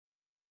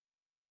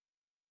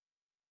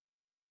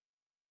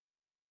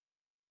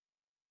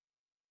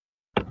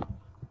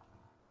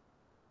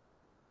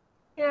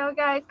Hello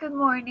guys, good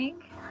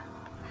morning.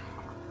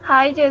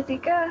 Hi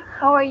Jessica,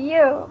 how are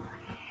you?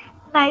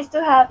 Nice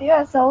to have you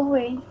as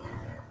always.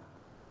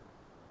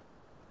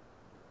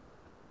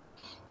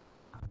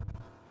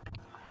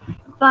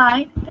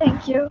 Fine,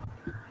 thank you.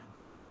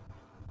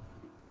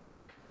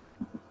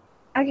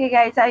 Okay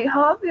guys, I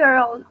hope you're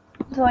all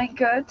doing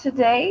good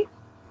today.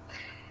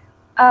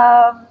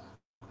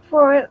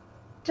 For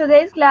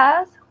today's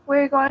class,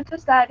 we're going to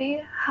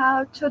study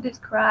how to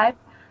describe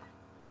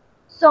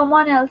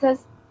someone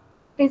else's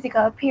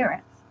physical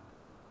appearance.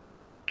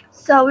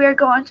 So we're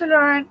going to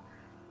learn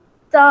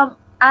some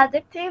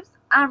adjectives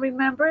and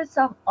remember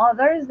some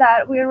others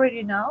that we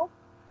already know.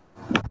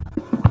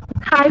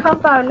 Hi Juan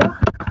Pablo.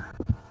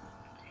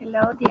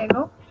 Hello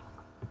Diego.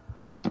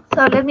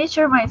 So let me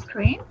share my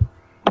screen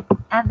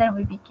and then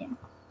we begin.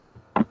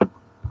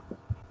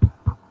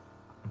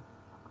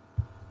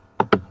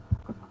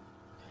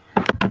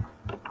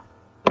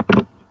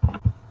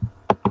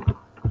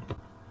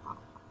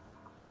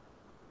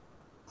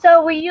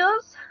 So we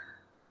use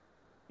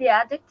the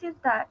adjectives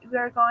that we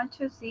are going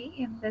to see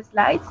in the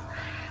slides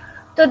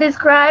to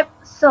describe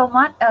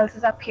someone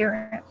else's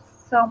appearance,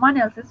 someone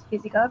else's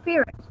physical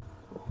appearance.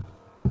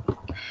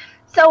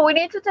 So we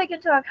need to take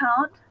into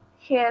account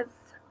his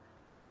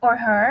or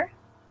her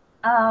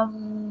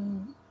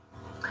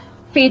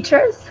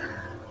features.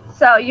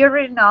 So you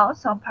already know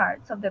some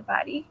parts of the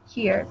body,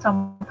 here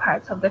some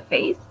parts of the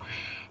face,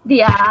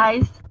 the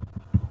eyes,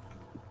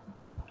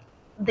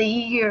 the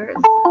ears,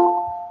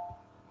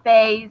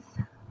 face,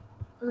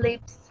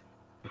 lips,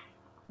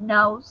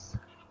 nose,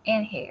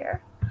 and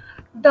hair.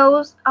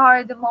 Those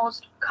are the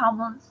most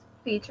common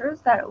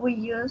features that we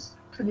use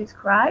to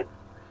describe.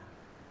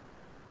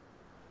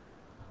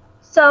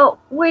 So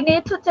we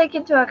need to take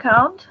into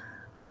account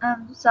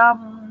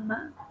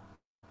some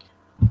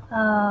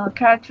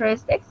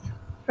characteristics,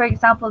 for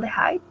example, the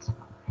height.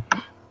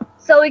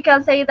 So we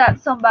can say that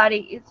somebody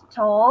is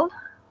tall,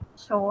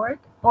 short,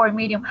 or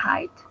medium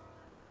height.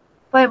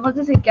 Podemos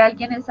decir que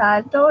alguien es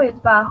alto, es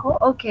bajo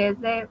o que es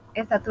de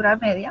estatura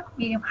media,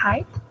 medium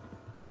height.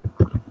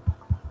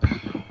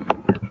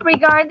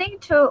 Regarding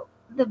to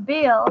the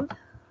build,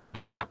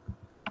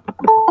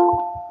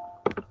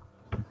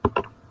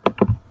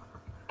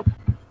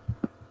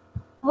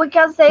 we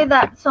can say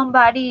that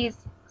somebody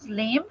is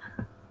slim,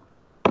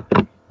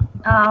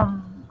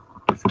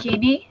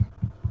 skinny,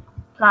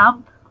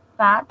 plump,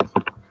 fat,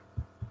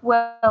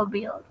 well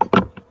built.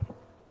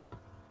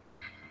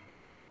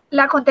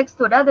 La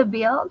contextura de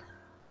build,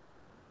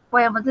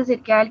 podemos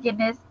decir que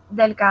alguien es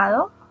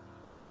delgado,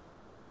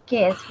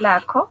 que es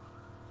flaco,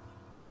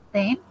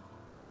 thin,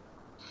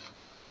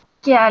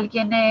 que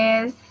alguien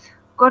es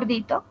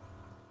gordito,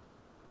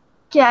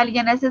 que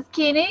alguien es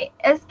skinny.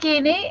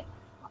 Skinny,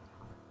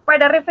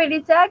 para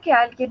referirse a que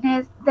alguien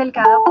es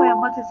delgado,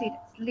 podemos decir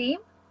slim,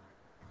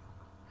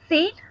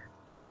 thin,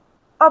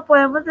 o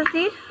podemos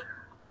decir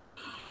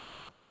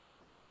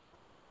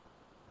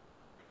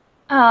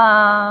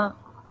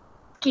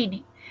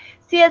skinny.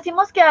 Si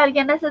decimos que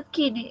alguien es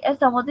skinny,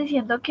 estamos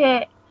diciendo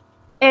que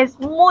es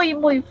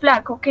muy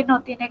flaco, que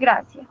no tiene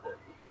gracia.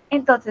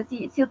 Entonces,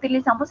 si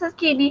utilizamos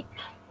skinny,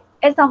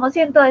 estamos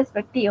siendo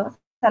despectivos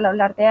al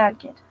hablar de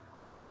alguien.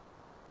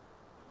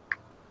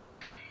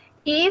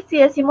 Y si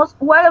decimos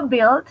well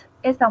built,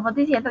 estamos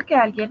diciendo que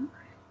alguien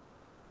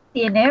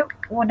tiene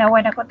una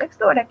buena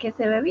contextura, que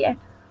se ve bien.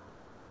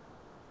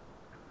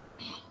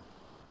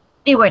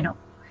 Y bueno,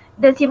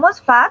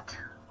 decimos fat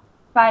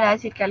para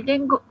decir que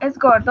alguien es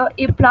gordo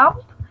y plump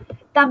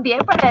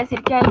también para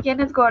decir que alguien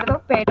es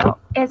gordo, pero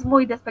es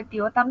muy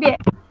despectivo también,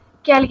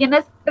 que alguien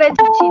es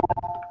rechonchito.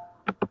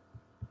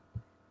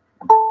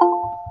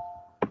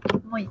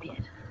 Muy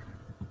bien.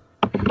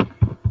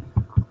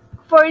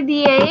 For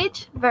the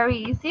age,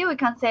 very easy. We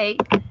can say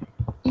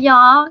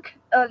young,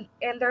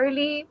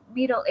 elderly,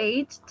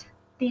 middle-aged,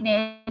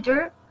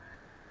 teenager,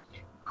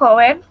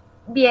 joven,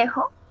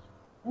 viejo,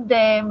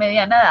 de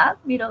mediana edad,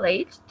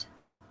 middle-aged,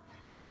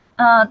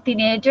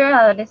 teenager,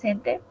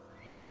 adolescente.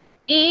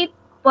 Y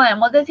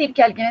podemos decir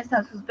que alguien está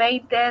en sus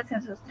 20s,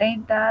 en sus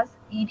 30s,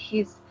 in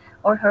his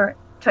or her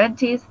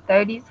 20s,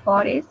 30s,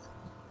 40s.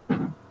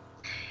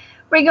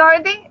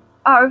 Regarding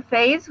our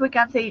face, we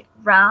can say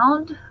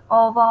round,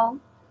 oval,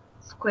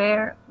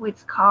 square, with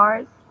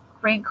scars,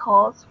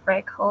 wrinkles,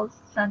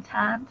 freckles,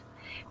 suntanned,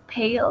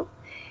 pale.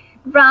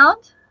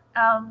 Round,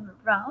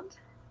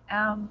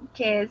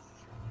 que es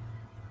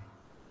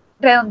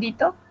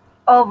redondito.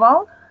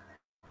 Oval,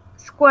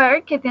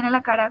 square, que tiene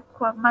la cara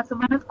más o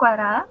menos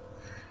cuadrada.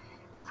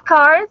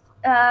 Scars,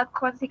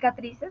 con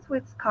cicatrices,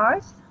 with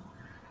scars.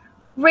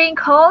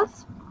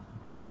 Wrinkles,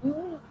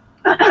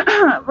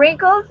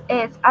 wrinkles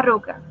es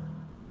arruga.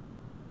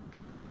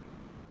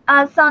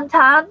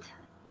 Suntanned,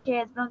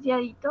 que es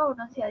bronceadito o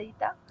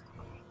bronceadita.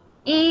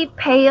 Y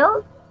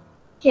pale,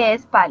 que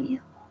es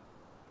pálido.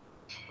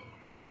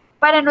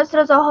 Para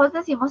nuestros ojos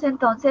decimos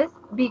entonces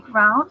big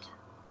round,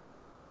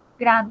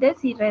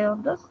 grandes y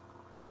redondos.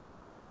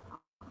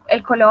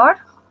 El color,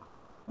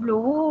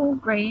 blue,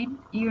 green,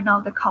 you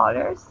know the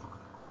colors.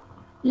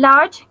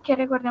 Large, que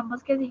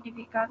recordemos que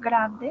significa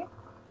grande.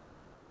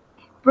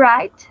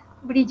 Bright,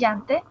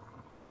 brillante.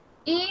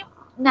 Y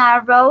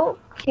narrow,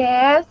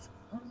 que es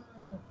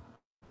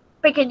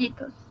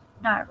pequeñitos.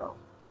 Narrow.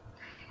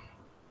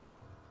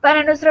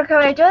 Para nuestro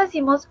cabello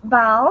decimos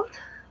bald,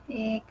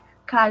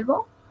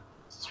 calvo.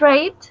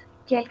 Straight,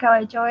 que el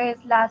cabello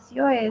es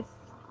lacio,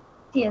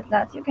 sí es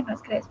lacio, que no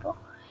es crespo.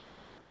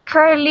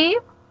 Curly,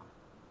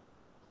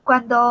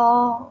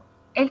 cuando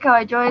el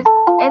cabello es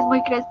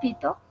muy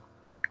crespito.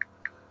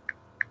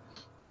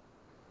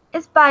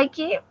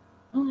 Spiky,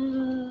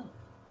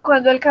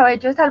 cuando el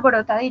cabello es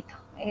alborotadito,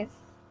 es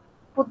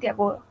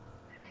puntiagudo.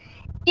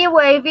 Y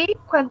wavy,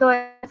 cuando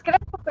es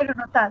crespo, pero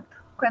no tanto,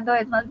 cuando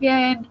es más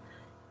bien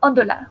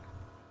ondulado,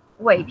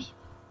 wavy.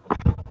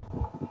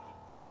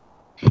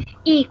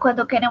 Y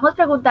cuando queremos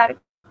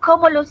preguntar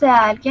cómo luce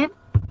a alguien,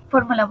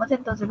 formulamos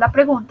entonces la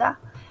pregunta,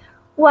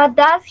 what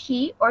does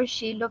he or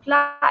she look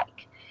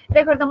like?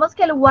 Recordemos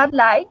que el what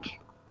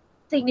like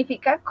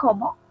significa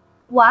cómo,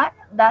 what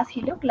does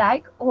he look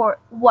like, or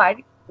what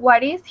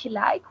is he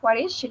like, what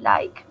is she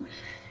like.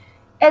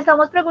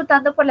 Estamos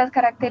preguntando por las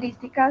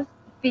características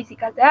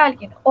físicas de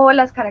alguien o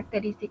las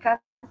características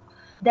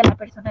de la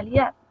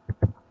personalidad.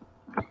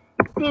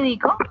 Si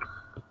digo,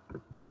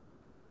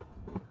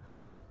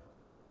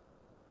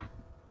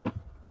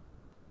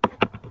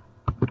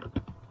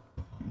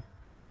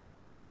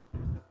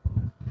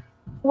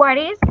 what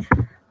is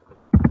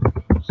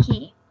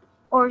he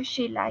or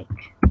she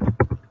like?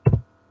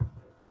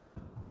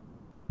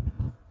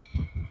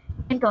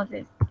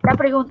 Entonces, la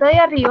pregunta de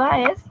arriba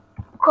es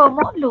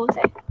 ¿cómo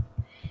luce?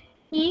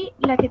 Y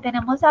la que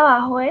tenemos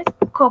abajo es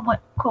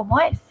 ¿cómo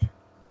es?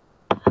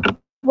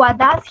 What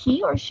does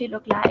he or she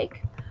look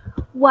like?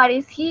 What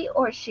is he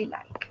or she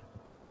like?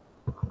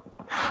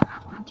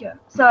 Yeah.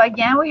 So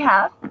again, we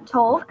have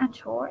tall and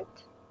short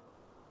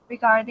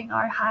regarding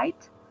our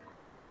height.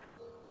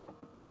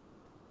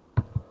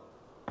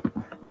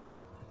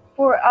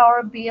 For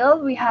our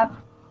build, we have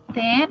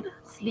thin,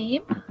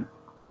 slim,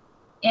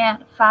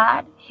 and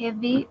fat,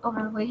 heavy,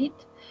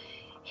 overweight.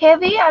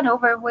 Heavy and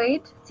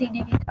overweight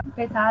significa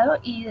pesado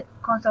y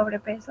con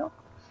sobrepeso.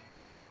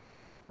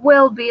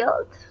 Well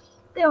built,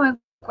 de buen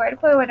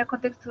cuerpo, de buena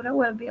contextura,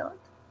 well built.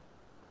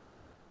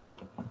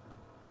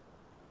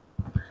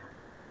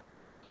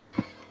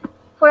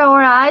 For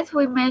our eyes,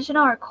 we mention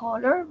our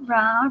color,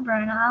 brown,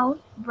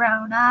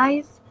 brown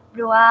eyes,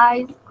 blue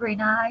eyes, green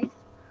eyes.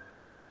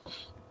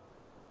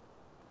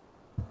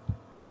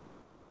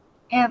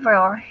 And for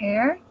our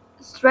hair,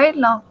 straight,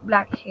 long,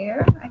 black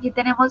hair. Aquí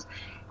tenemos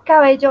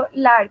cabello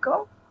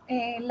largo,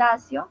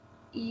 lacio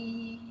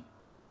y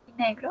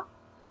negro.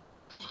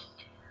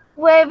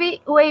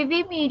 Wavy,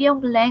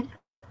 medium length,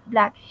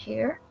 black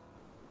hair.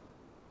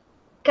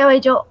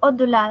 Cabello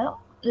ondulado,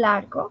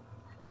 largo,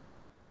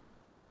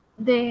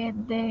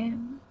 de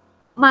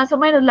más o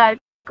menos largo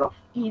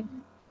y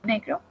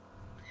negro.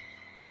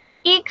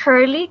 Y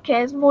curly,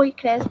 que es muy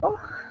crespo,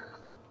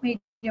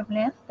 medium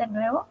length, de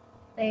nuevo,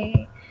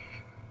 de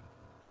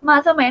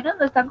más o menos,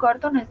 no es tan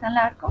corto, no es tan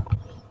largo.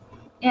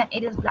 And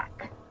it is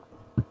black.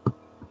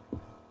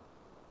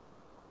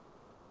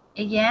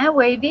 Again,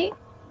 wavy,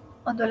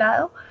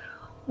 ondulado.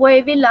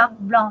 Wavy long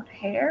blonde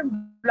hair,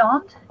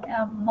 blonde,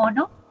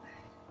 mono.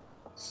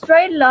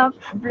 Straight long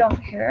blonde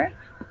hair,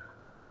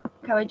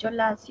 cabello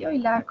lacio y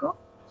largo,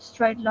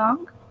 straight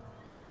long.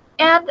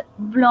 And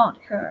blonde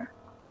hair.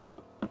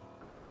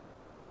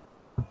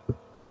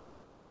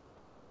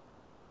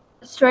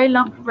 Straight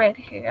long red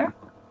hair.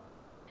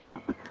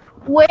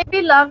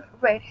 Wavy long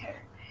red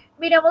hair.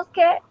 Miremos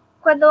que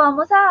cuando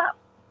vamos a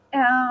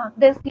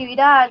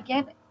describir a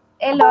alguien,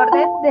 el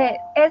orden de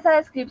esa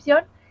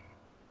descripción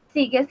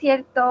sigue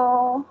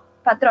cierto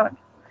patrón.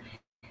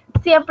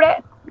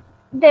 Siempre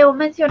debo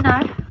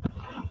mencionar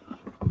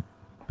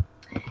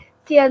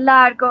si es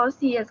largo,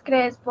 si es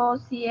crespo,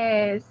 si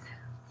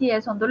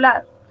es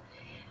ondulado.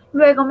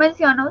 Luego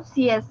menciono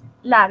si es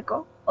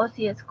largo o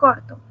si es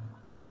corto.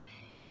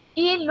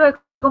 Y luego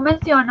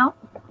menciono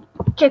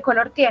qué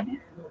color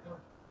tiene.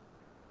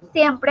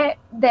 Siempre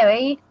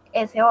debe ir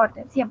ese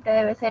orden, siempre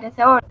debe ser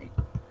ese orden.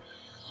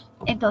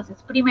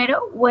 Entonces,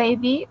 primero,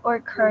 wavy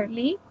or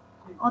curly,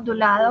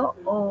 ondulado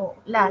o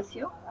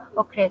lacio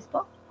o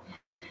crespo.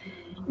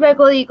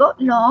 Luego digo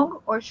long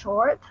or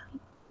short,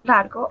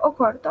 largo o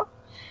corto.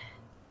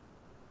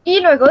 Y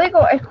luego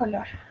digo el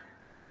color,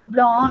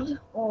 blonde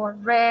or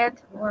red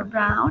or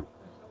brown.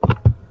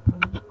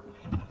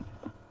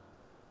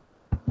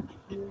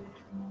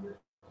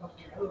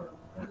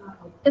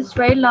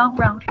 Straight long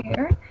brown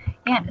hair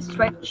and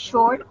straight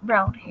short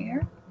brown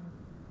hair.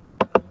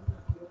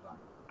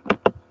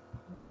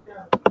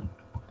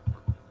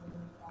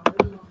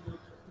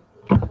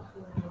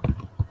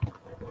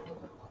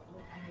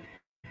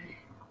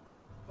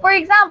 For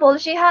example,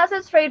 she has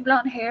a straight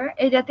blonde hair.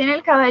 Ella tiene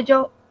el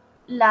cabello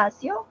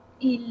lacio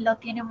y lo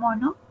tiene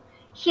mono.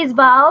 He's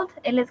bald,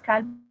 él es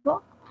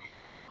calvo.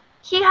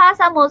 He has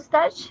a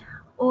mustache,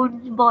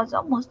 un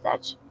bozo,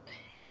 mustache.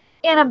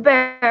 And a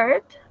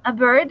bird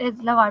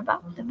es la barba,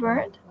 the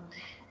bird.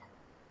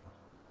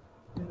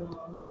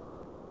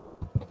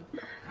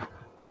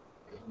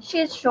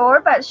 She's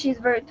short, but she's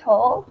very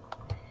tall.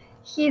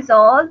 He's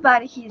old,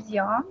 but he's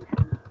young.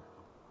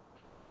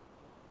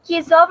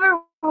 He's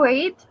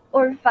overweight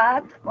or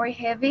fat or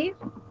heavy.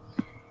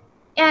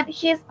 And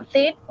he's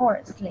thin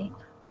or slim.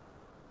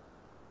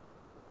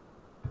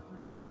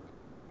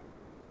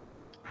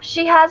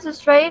 She has a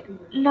straight,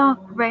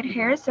 long red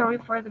hair. Sorry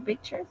for the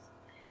pictures.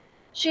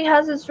 She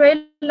has a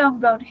straight, long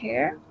blonde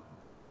hair.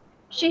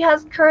 She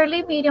has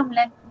curly, medium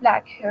length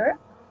black hair.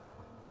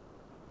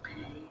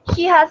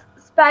 He has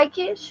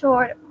spiky,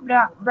 short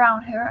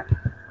brown hair.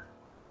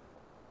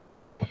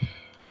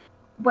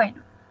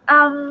 Bueno,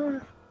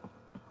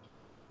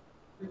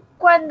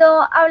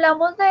 cuando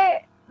hablamos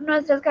de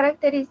nuestras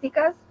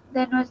características,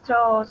 de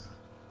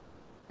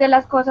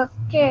las cosas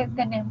que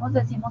tenemos,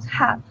 decimos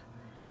have.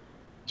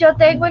 Yo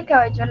tengo el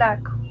cabello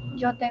largo,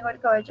 yo tengo el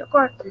cabello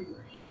corto.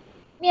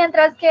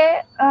 Mientras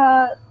que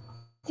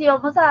si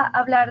vamos a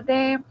hablar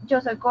de yo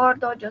soy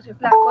gordo, yo soy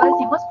flaco,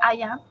 decimos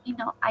I am y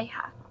no I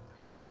have.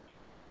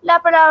 La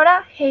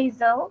palabra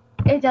hazel,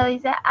 ella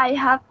dice I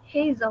have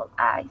hazel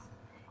eyes.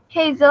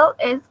 Hazel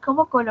es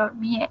como color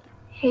miel,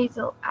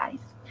 hazel eyes.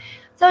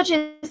 So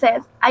she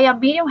says, I am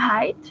medium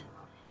height,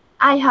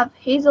 I have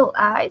hazel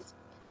eyes,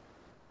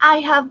 I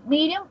have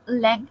medium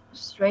length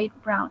straight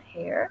brown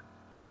hair,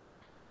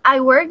 I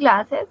wear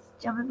glasses,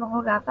 yo me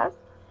pongo gafas,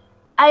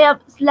 I am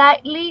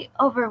slightly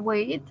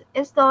overweight,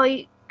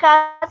 tengo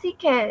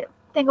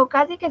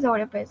casi que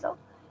sobrepeso,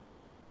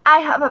 I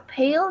have a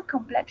pale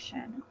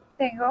complexion,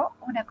 tengo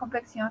una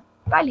complexión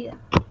pálida.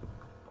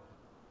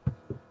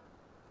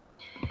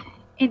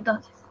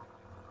 Entonces,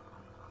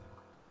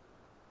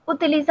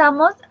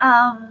 utilizamos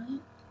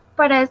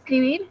para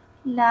describir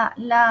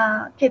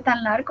qué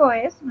tan largo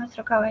es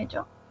nuestro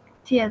cabello,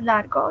 si es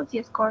largo o si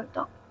es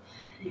corto,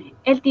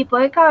 el tipo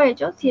de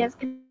cabello, si es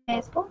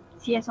crespo,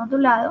 si es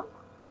ondulado,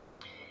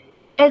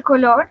 el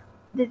color,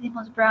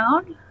 decimos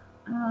brown,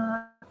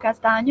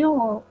 castaño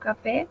o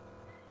café,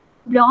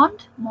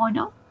 blonde,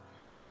 mono,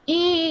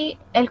 y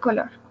el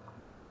color,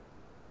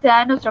 sea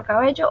de nuestro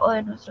cabello o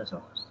de nuestros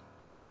ojos.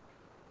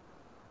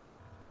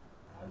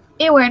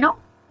 Y bueno,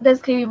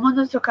 describimos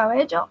nuestro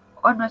cabello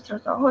o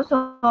nuestros ojos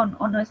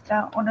o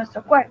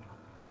nuestro cuerpo.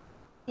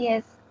 Si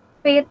es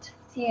fit,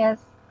 si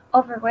es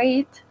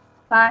overweight,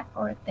 fat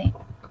or thin.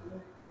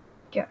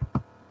 Good.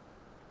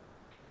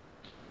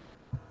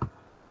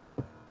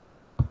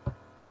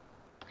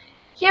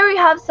 Here we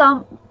have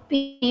some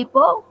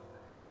people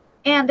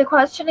and the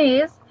question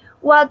is,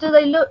 what do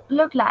they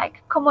look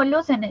like? ¿Cómo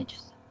lucen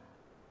ellos?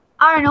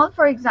 Arnold,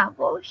 for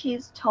example,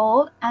 he's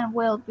tall and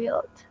well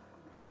built.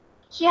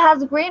 He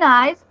has green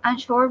eyes and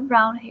short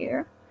brown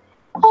hair.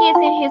 He's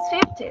in his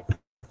 50s.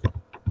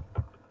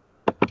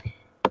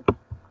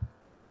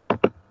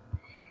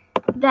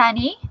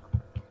 Danny,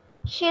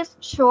 he's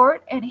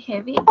short and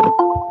heavy.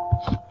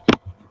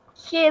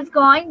 He is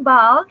going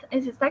bald,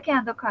 se está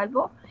quedando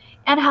calvo,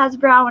 and has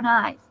brown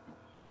eyes.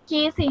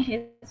 He is in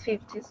his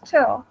 50s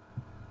too.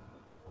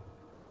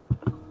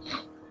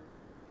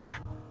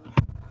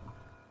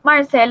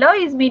 Marcelo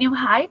is medium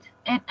height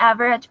and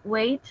average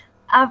weight,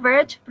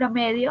 average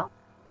promedio,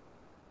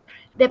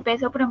 de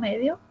peso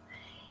promedio.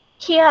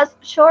 He has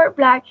short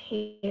black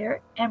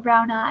hair and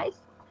brown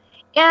eyes,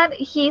 and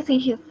he's in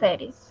his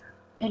 30s.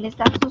 Él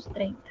está en sus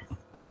 30s.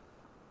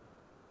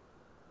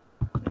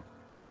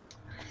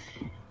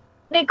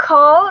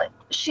 Nicole,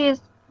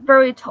 she's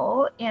very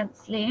tall and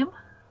slim.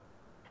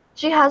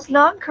 She has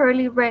long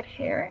curly red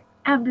hair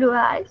and blue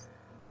eyes.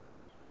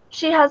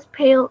 She has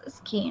pale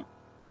skin,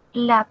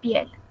 la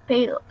piel,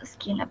 pale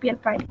skin, la piel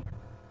pálida.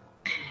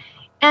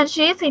 And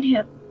she's in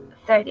her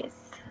 30s.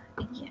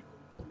 Yeah.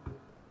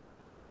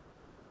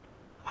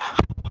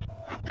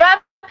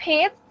 Brad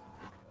Pitt,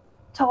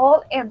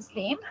 tall and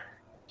slim.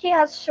 He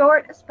has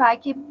short,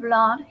 spiky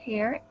blonde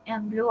hair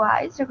and blue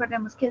eyes.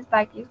 Recordemos que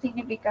spiky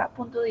significa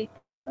puntudito,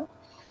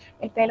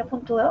 el pelo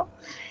puntudo.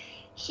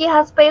 He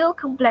has pale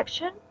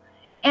complexion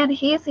and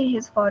he is in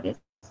his 40s.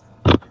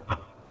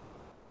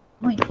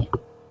 Muy bien.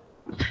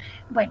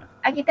 Bueno,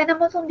 aquí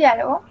tenemos un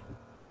diálogo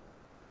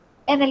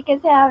en el que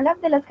se habla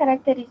de las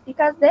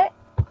características de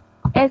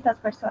estas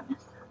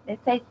personas, de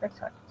 6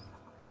 personas.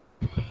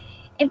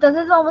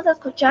 Entonces vamos a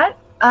escuchar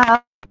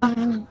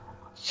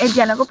el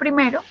diálogo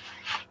primero.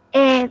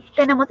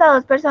 Tenemos a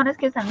 2 personas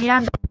que están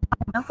mirando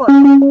una foto.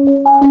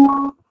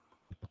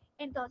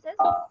 Entonces,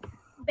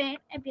 Ben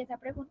empieza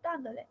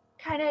preguntándole,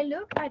 "Can I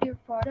look at your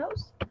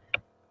photos?"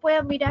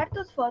 ¿Puedo mirar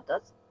tus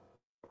fotos?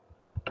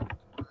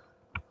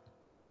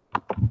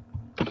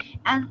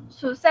 And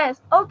Sue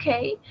says,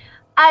 "Okay,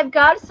 I've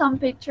got some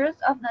pictures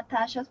of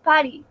Natasha's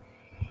party."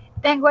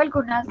 Tengo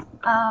algunas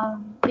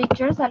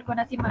pictures,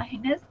 algunas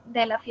imágenes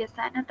de la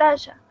fiesta de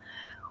Natasha.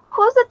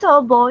 Who's the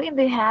tall boy in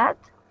the hat?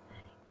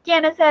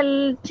 ¿Quién es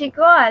el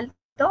chico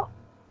alto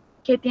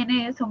que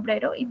tiene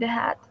sombrero in the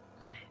hat?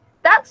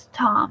 That's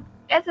Tom.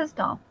 Ese es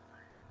Tom.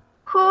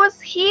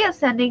 Who's he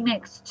standing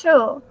next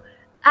to?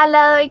 ¿Al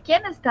lado de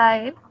quién está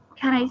él?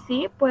 Can I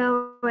see?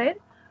 ¿Puedo ver?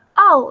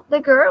 Oh,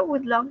 the girl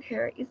with long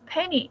hair is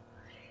Penny.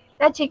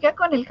 La chica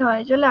con el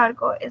cabello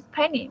largo is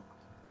Penny.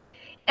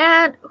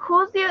 And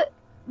who's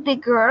the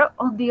girl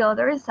on the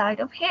other side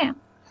of him?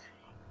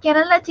 ¿Quién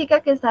es la chica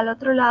que está al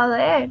otro lado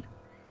de él?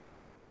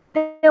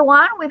 The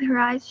one with her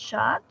eyes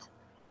shut.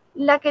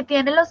 La que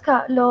tiene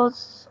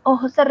los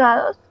ojos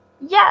cerrados.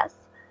 Yes,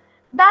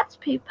 that's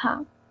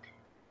Pippa.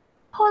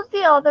 Who's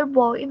the other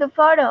boy in the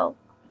photo?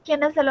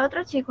 ¿Quién es el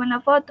otro chico en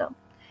la foto?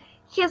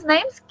 His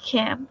name's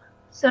Kim.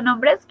 Su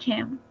nombre es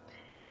Kim.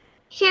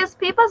 He is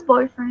Pippa's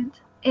boyfriend.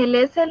 Él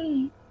es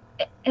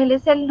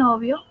el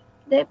novio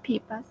de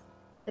Pippa.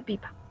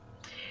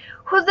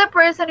 Who's the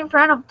person in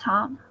front of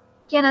Tom?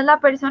 ¿Quién es la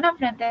persona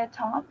enfrente de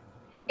Tom?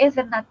 Is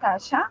it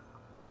Natasha?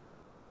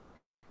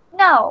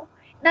 No,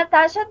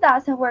 Natasha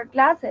doesn't wear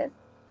glasses.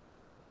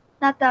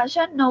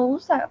 Natasha no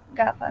usa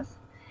gafas.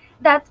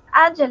 That's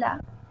Angela.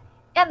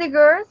 And the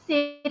girl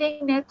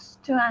sitting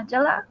next to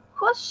Angela,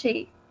 who's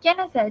she? ¿Quién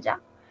es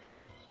ella?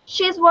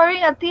 She's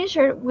wearing a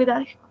t-shirt with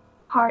a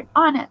heart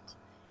on it.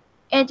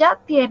 Ella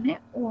tiene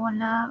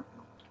una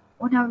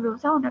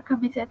blusa, una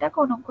camiseta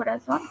con un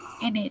corazón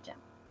en ella.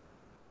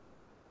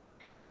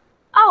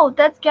 Oh,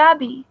 that's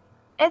Gabby.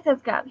 Esa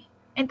es Gabby.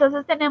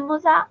 Entonces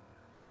tenemos a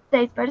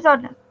 6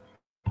 personas.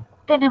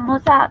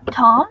 Tenemos a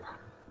Tom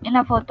en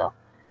la foto,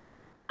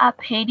 a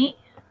Penny,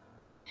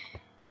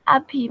 a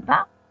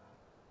Pippa,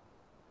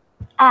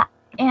 a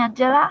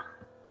Angela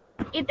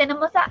y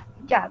tenemos a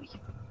Gabby.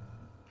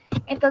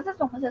 Entonces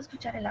vamos a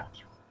escuchar el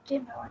audio.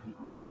 ¿Quién me va a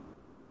animar?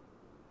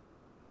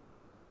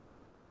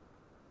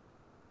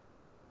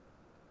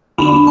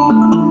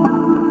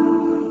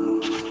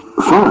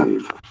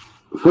 Five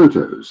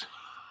photos.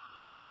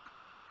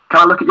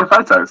 Can I look at your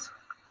photos?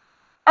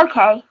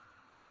 Okay.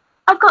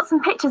 I've got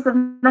some pictures of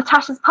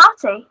Natasha's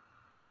party.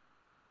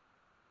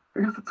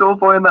 Who's the tall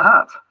boy in the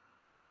hat?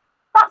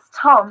 That's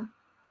Tom.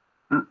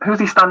 And who's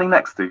he standing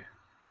next to?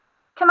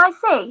 Can I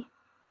see?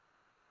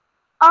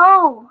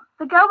 Oh,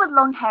 the girl with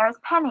long hair is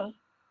Penny.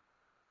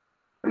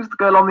 Who's the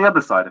girl on the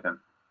other side of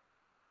him?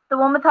 The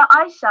one with her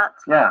eyes shut.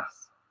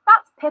 Yes.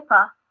 That's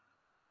Pippa.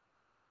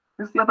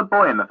 Who's the other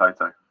boy in the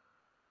photo?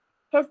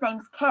 His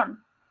name's Kim.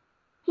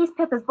 He's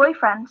Pippa's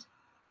boyfriend.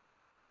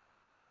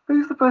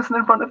 Who's the person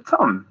in front of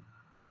Tom?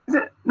 Is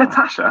it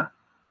Natasha?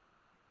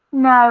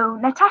 No,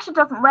 Natasha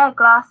doesn't wear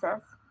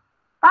glasses.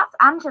 That's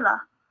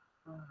Angela.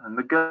 And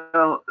the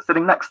girl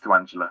sitting next to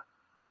Angela.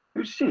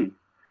 Who's she?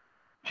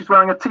 She's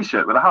wearing a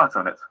t-shirt with a heart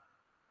on it.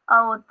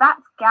 Oh,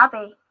 that's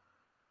Gabby.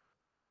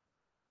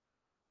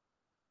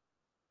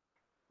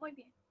 Muy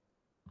bien.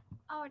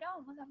 Ahora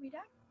vamos a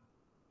mirar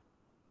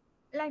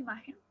la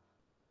imagen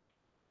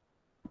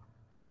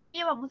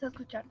y vamos a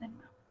escuchar de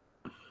nuevo.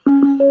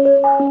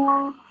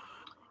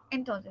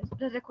 Entonces,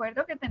 les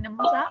recuerdo que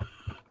tenemos a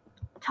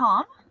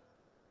Tom,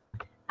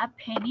 a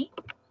Penny,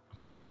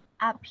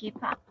 a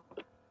Pippa,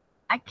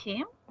 a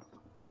Kim,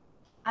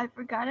 I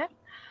forgot it,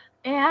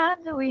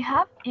 and we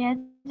have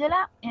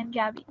Angela and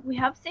Gabby. We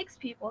have 6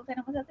 people,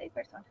 tenemos a 6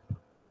 personas.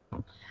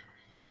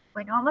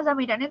 Bueno, vamos a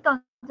mirar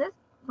entonces,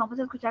 vamos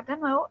a escuchar de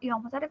nuevo y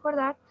vamos a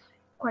recordar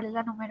cuál es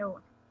la número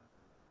 1.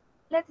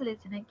 Let's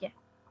listen again.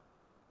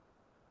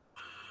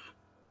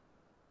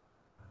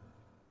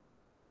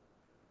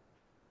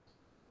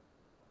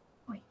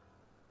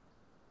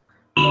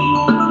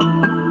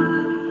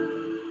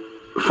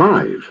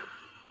 Five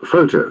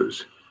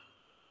photos.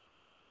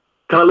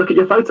 Can I look at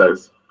your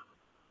photos?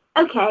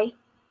 Okay.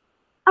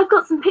 I've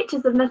got some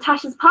pictures of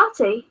Natasha's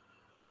party.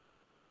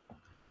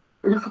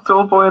 Who's the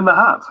tall boy in the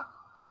hat?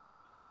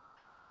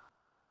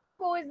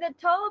 Who is the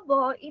tall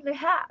boy in the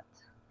hat?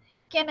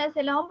 ¿Quién es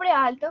el hombre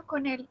alto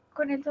con el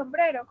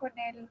sombrero, con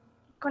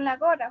la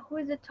gorra? Who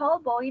is the tall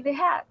boy in the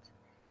hat?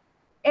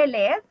 Él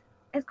es,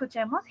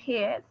 escuchemos, he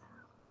is.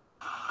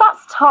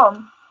 That's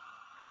Tom.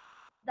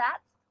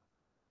 That's.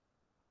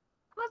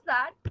 Who's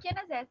that? ¿Quién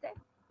es ese?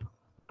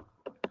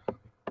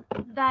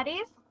 That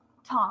is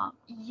Tom.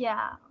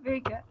 Yeah,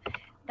 very good.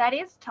 That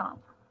is Tom.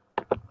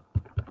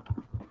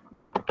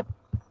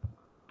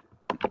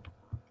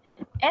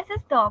 Ese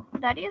es Tom.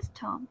 That is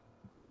Tom.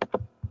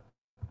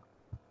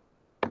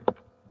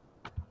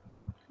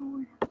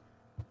 Wait,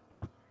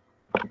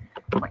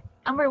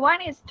 number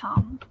 1 is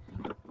Tom.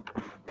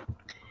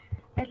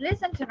 Let's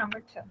listen to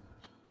number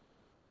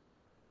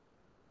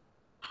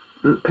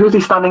 2. Who's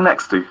he standing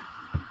next to?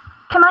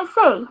 Can I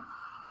see?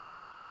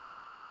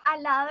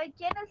 Al lado de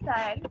quién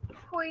está él?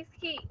 Who is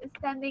he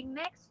standing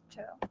next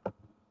to?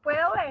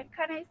 Puedo ver,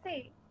 can I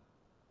see?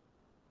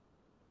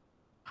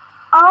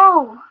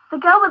 Oh, the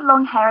girl with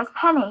long hair is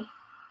Penny.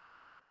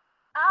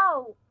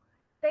 Oh,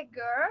 the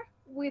girl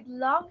with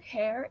long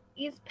hair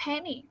is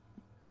Penny.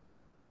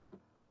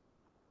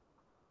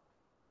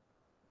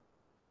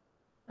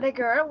 The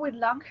girl with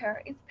long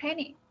hair is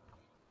Penny.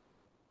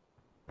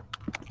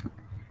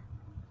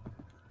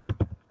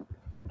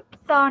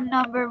 So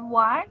number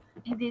 1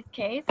 in this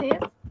case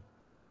is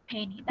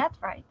Penny. That's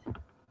right.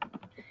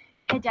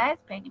 Ella es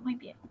Penny. Muy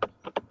bien.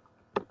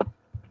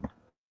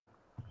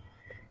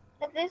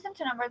 Let's listen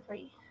to number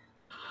 3.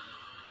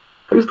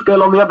 Who's the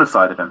girl on the other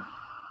side of him?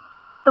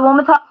 The one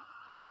with her...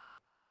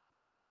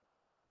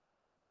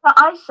 Her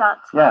eyes shut.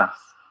 Yes.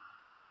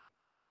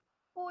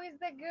 Who is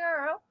the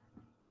girl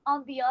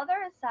on the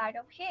other side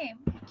of him?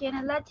 ¿Quién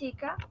es la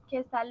chica que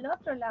está al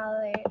otro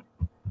lado de él?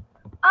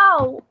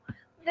 Oh,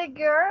 the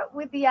girl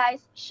with the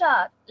eyes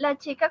shut. La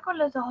chica con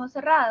los ojos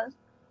cerrados.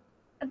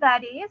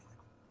 That is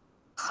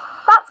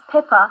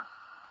Pippa.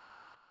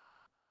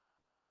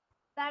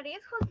 That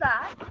is, who's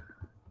that?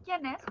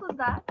 ¿Quién es? Who's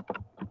that?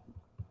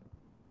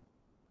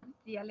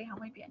 Sí, Aleja,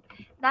 muy bien.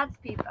 That's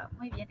Pippa.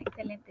 Muy bien,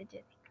 excelente,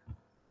 Jessica.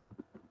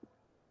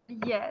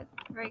 Yes,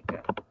 very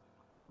good.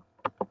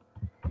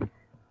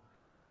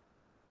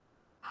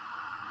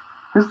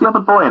 Who's the other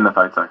boy in the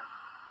photo?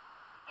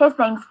 His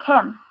name's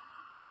Kim.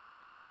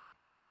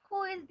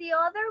 Who is the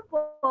other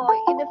boy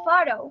in the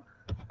photo?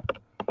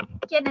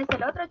 ¿Quién es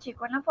el otro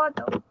chico en la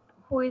foto?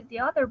 Who is the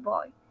other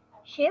boy?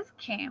 He's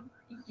Kim.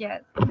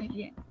 Yes, muy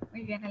bien,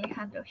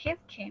 Alejandro. He's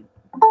Kim.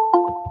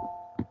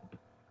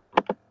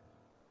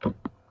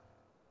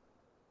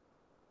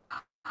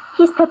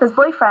 He's Pippa's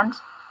boyfriend.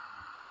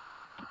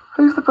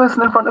 Who's the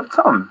person in front of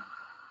Tom?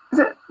 Is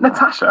it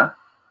Natasha?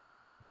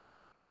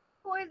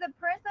 Who is the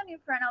person in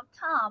front of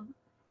Tom?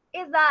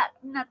 Is that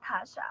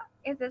Natasha?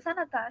 Is this a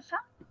Natasha?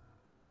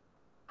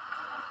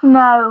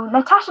 No,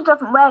 Natasha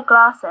doesn't wear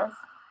glasses.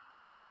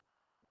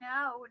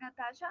 No,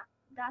 Natasha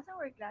doesn't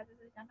wear glasses.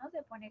 Ella no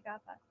se pone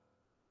gafas.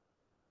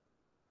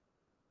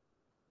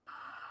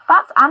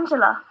 That's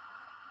Angela.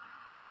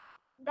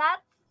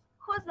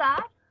 Who's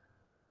that?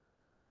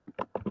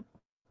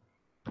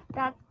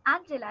 That's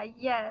Angela,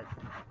 yes.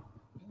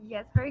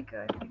 Yes, very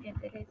good. Muy bien,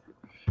 Teresa.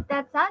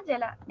 That's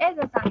Angela.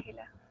 Esa es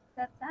Angela.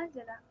 That's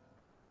Angela.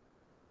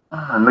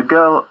 And the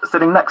girl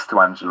sitting next to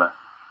Angela.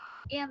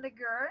 And the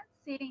girl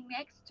sitting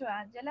next to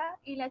Angela.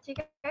 Y la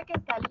chica que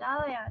está al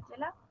lado de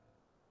Angela.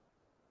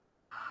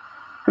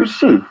 Who's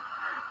she?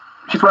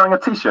 She's wearing a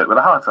t-shirt with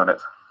a heart on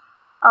it.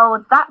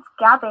 Oh, that's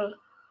Gabby.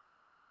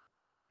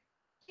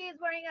 She's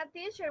wearing a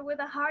t-shirt with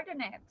a heart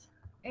on it.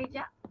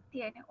 Ella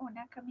tiene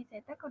una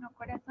camiseta con un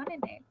corazón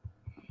en él.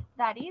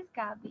 That is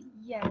Gabby,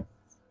 yes.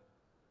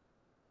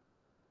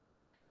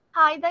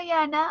 Hi,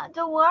 Diana.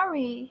 Don't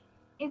worry.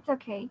 It's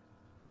okay.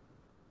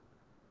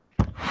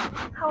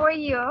 How are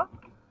you?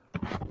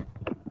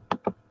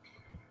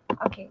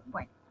 Okay,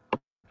 bueno.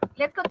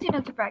 Let's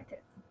continue to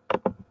practice.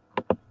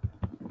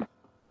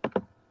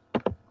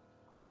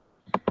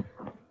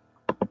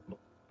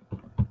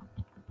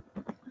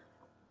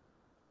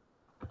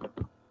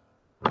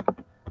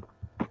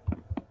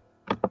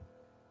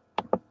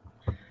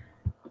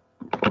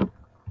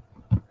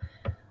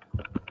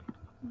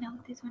 No,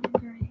 this one is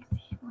very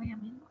easy. Wait a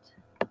minute.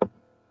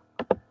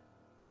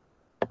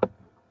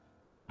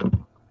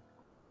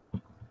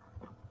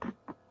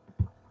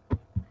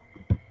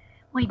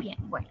 Muy bien,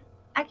 bueno.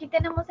 Aquí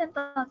tenemos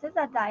entonces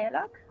a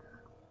dialogue.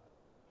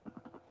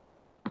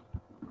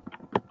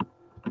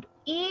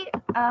 Y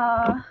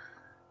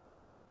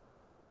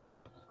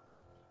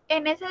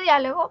en ese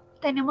diálogo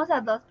tenemos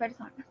a dos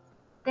personas.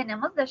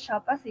 Tenemos the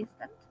shop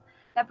assistant,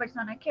 la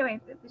persona que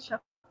vende, the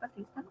shop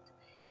assistant.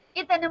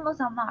 Y tenemos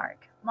a Mark.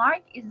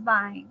 Mark is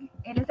buying.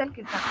 Él es el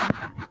que está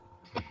comprando.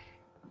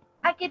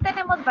 Aquí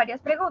tenemos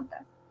varias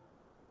preguntas.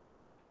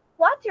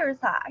 What's your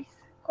size?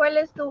 ¿Cuál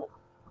es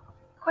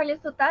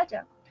tu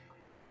talla?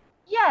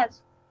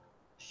 Yes,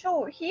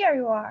 sure, here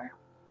you are.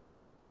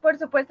 Por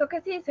supuesto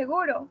que sí,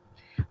 seguro.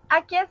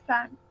 Aquí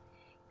están.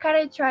 Can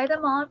I try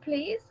them on,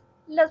 please?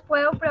 ¿Las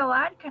puedo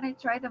probar? Can I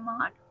try them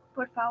on?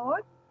 Por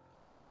favor.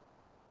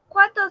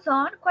 ¿Cuántos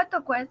son?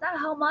 ¿Cuánto cuestan?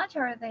 How much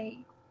are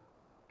they?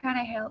 Can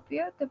I help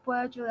you? ¿Te puedo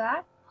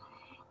ayudar?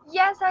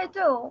 Yes, I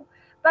do.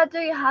 But do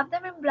you have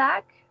them in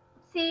black?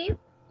 Sí,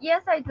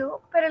 yes, I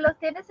do. Pero los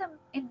tienes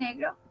en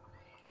negro.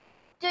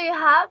 Do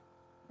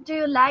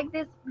you like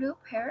this blue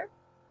pair?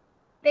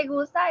 ¿Te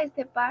gusta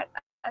este par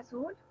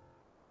azul?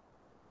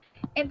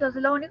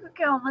 Entonces lo único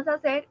que vamos a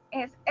hacer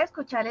es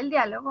escuchar el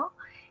diálogo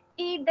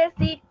y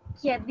decir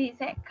quién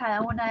dice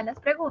cada una de las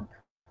preguntas.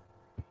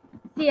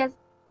 Si es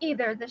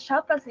either the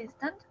shop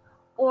assistant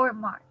or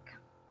Mark.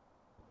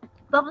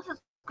 Vamos a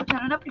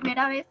escuchar una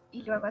primera vez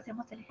y luego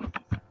hacemos el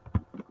ejercicio.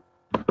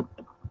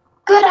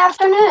 Good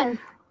afternoon.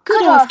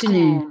 Good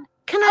afternoon.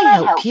 Can I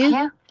help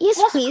you?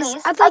 Yes, please.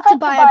 I'd like to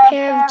buy a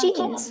pair of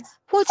jeans.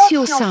 What's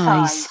your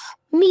size?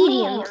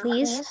 Medium,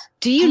 please.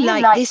 Do you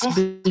like this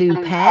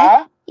blue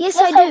pair? Yes,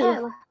 I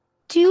do.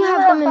 Do you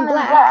have them in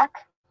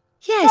black?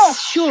 Yes,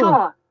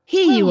 sure.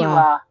 Here you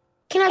are.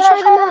 Can I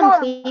try them on,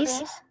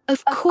 please?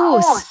 Of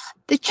course.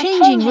 The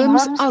changing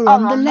rooms are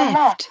on the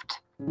left.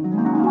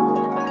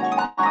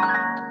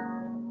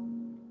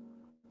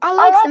 I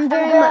like them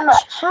very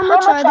much. How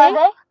much are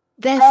they?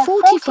 They're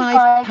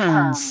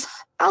 £45.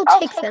 I'll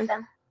take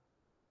them.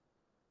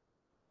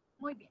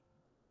 Muy bien.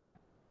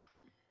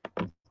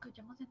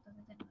 Escuchemos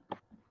entonces de nuevo.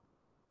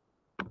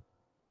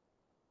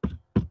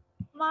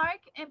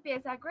 Mark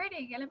empieza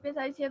greeting. Él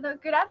empieza diciendo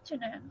good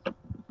afternoon.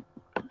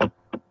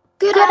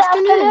 Good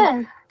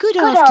afternoon. Good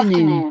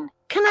afternoon.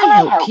 Can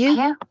I help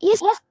you?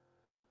 Yes,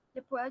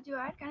 ¿Le puedo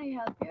ayudar? Can I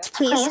help you?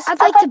 please. I'd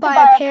like to buy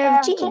a pair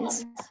of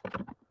jeans.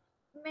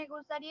 ¿Me Me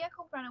gustaría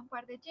comprar un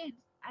par de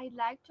jeans. I'd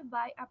like to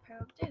buy a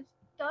pair of jeans.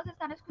 ¿Todos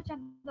están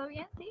escuchando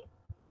bien, sí?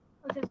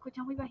 ¿O se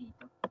escucha muy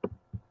bajito?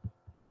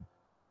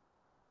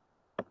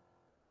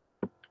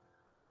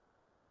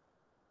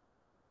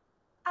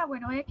 Ah,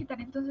 bueno, voy a quitar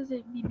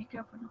entonces mi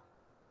micrófono.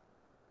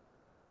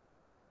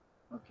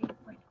 Ok,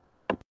 bueno.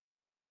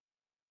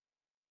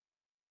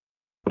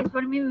 Es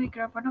por mi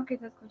micrófono que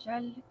se escucha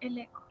el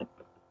eco.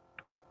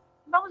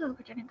 Vamos a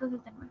escuchar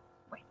entonces de nuevo.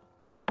 Bueno.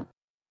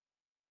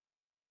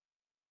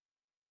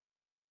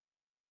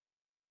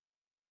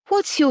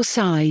 What's your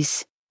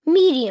size?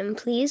 Medium,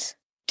 please.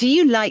 Do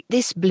you like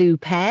this blue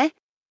pair?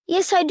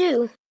 Yes, I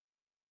do.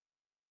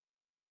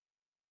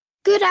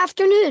 Good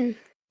afternoon.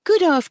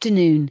 Good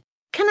afternoon.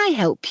 Can I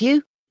help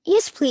you?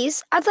 Yes,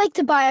 please. I'd like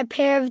to buy a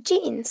pair of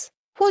jeans.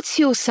 What's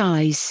your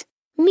size?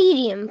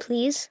 Medium,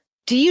 please.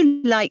 Do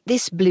you like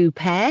this blue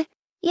pair?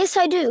 Yes,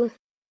 I do.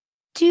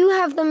 Do you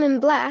have them in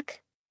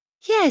black?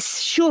 Yes,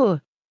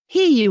 sure.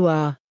 Here you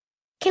are.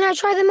 Can I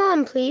try them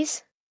on,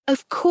 please?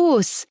 Of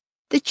course.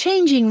 The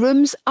changing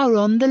rooms are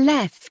on the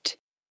left.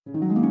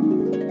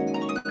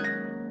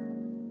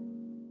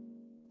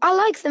 I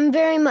like them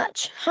very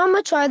much. How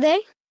much are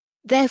they?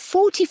 They're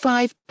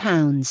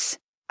 £45.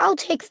 I'll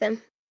take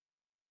them.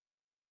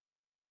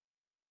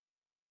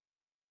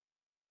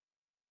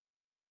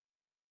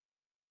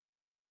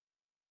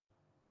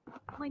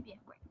 Muy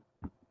bien, bueno.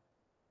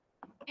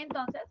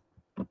 Entonces,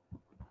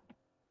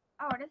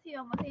 ahora sí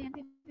vamos a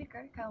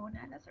identificar cada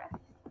una de las frases.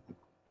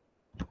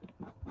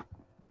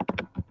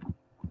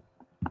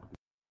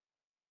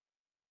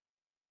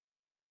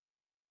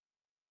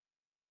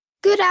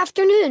 Good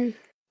afternoon.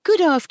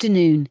 Good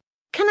afternoon.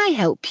 Can I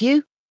help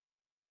you?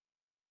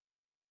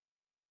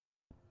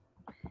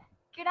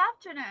 Good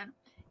afternoon.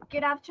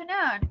 Good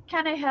afternoon.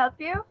 Can I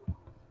help you?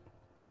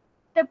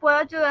 ¿Te puedo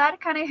ayudar?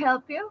 Can I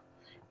help you?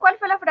 ¿Cuál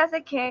fue la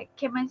frase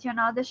que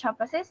mencionó the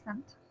shop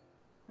assistant?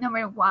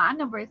 Number 1,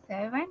 number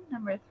 7,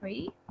 number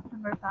 3,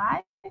 number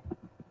 5.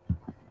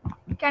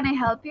 Can I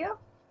help you?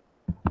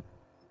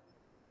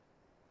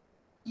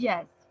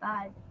 Yes,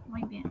 5.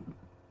 Muy bien.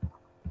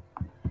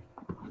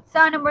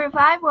 So number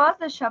 5 was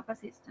the shop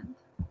assistant.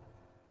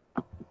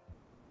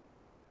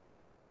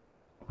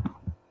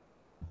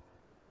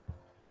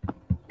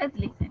 Let's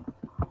listen.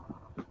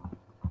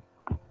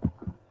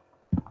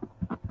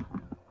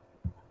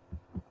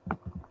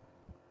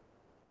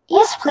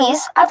 Yes,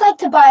 please. I'd like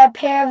to buy a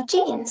pair of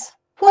jeans.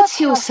 What's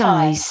your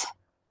size?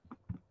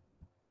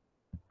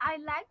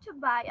 I'd like to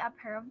buy a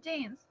pair of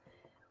jeans.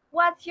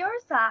 What's your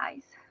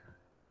size?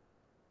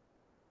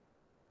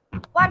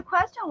 What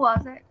question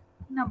was it?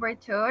 Number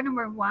 2,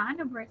 number 1,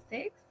 number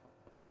 6?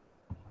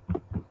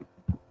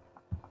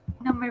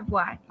 Number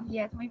 1.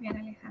 Yes, muy bien,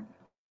 Alejandro.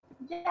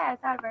 Yes,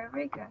 Albert,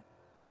 very good.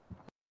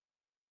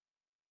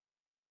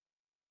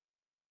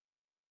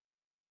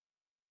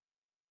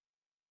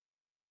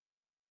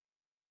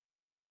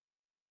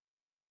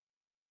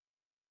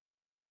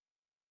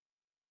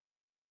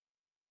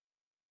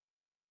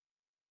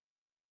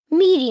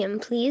 Medium,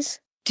 please.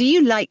 Do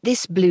you like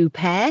this blue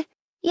pair?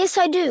 Yes,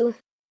 I do.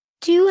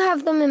 Do you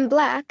have them in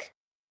black?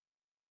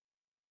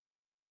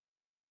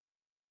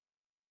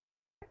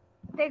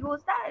 ¿Te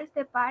gusta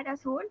este par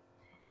azul?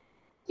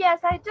 Yes,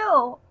 I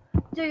do.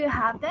 Do you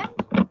have them?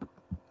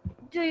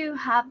 Do you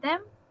have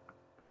them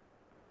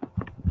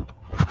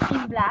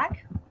in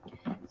black?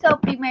 So,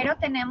 primero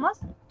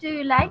tenemos, do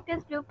you like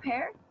this blue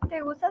pair?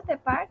 ¿Te gusta este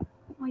par?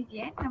 Muy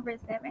bien, number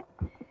 7.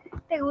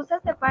 ¿Te gusta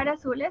este par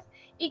azules?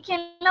 ¿Y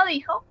quién lo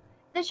dijo?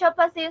 The shop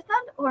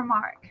assistant or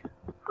Mark?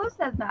 Who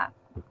said that?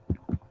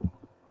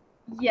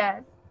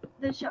 Yes,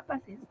 the shop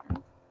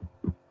assistant.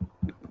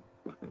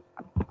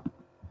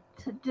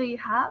 So, do you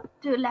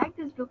like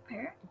this blue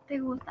pair? ¿Te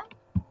gustan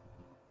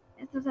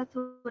estos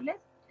azules?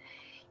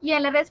 Y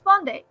él le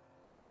responde,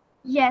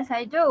 yes,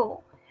 I do.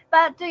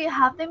 But do you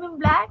have them in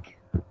black?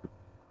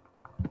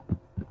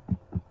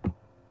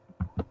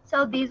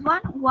 So this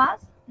one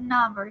was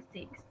number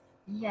 6.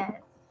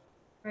 Yes,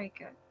 very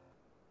good.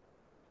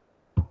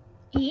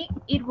 Y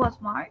it was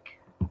Mark,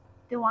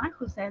 the one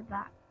who said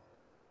that.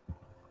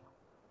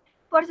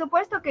 Por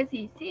supuesto que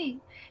sí, sí.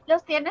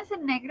 ¿Los tienes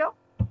en negro?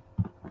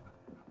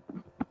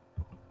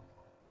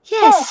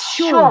 Yes,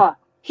 sure.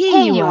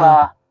 Here you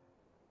are.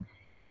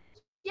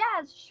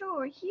 Yes,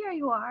 sure, here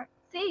you are.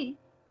 Sí,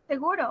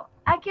 seguro,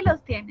 aquí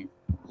los tienes.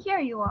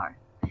 Here you are.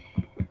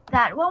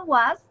 That one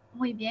was,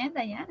 muy bien,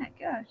 Diana,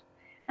 good.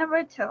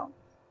 Number 2.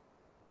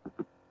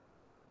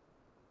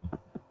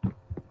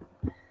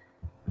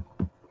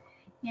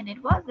 And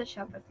it was the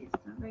shop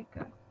assistant, very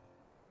good.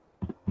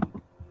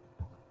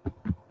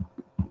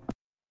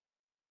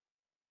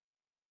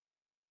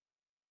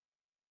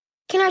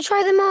 Can I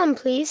try them on,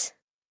 please?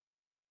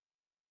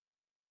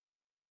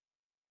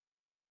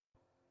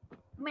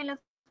 ¿Me los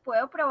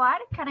puedo probar?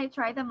 Can I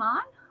try them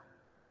on?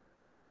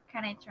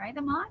 Can I try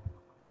them on?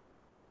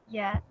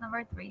 Yes,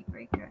 number 3,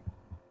 very good.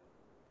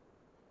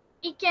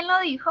 ¿Y quién lo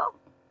dijo?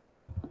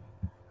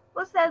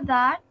 Who said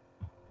that?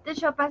 The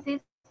shop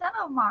assistant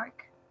or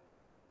Mark?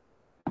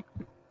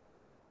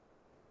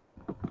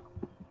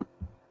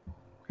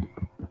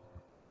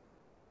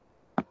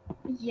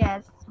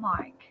 Yes,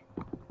 Mark.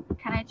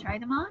 Can I try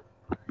them on?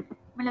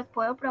 ¿Me los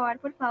puedo probar,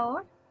 por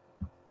favor?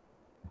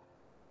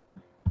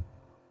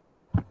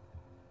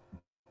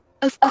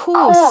 Of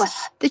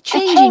course. The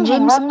changing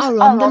rooms are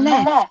on the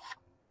left.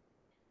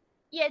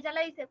 Y ella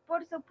le dice,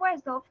 por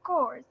supuesto, of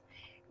course.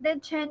 The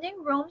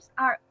changing rooms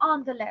are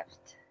on the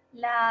left.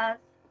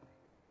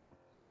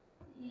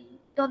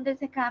 Donde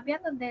se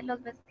cambian, donde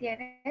los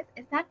vestieres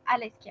están a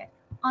la izquierda.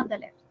 On the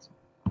left.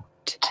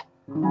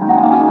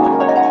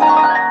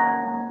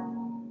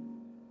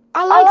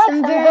 I like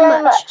them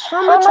very much.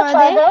 How much are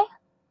they?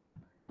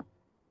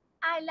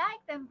 I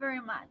like them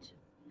very much.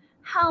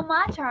 How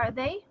much are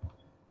they?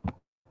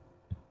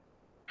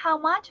 How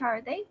much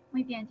are they?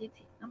 Muy bien,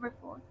 GT. Number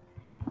 4.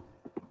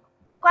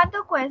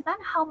 ¿Cuánto cuestan?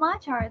 How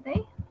much are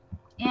they?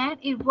 And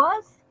it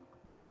was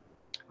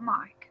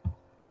Mark.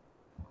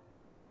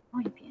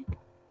 Muy bien.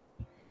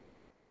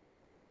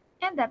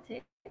 And that's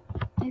it.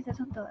 Esas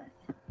son todas.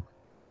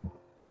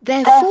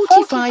 They're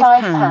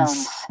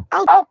 £45.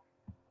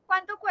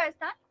 ¿Cuánto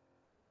cuestan?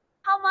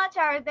 How much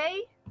are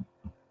they?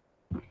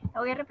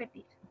 Lo voy a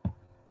repetir.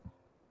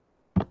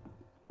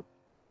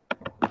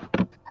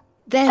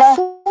 They're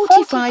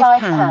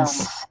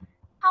 £45.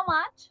 How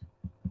much?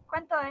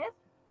 ¿Cuánto es?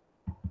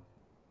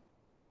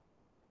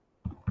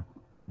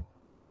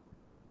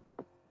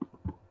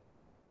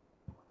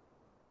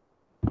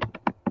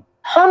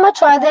 How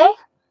much are they?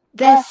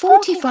 They're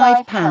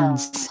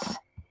 £45.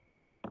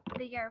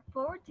 They are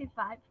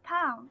 45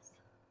 pounds.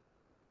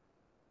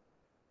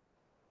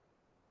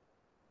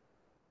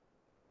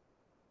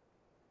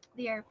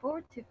 They are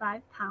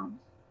 45 pounds.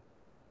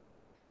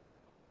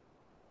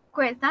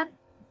 Cuestan,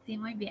 sí,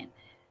 muy bien.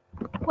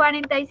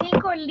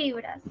 45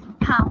 libras,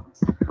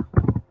 pounds.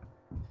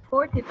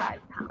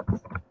 45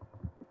 pounds.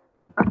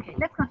 Okay,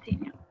 let's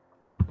continue.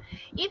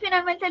 Y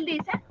finalmente él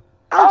dice,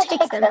 I'll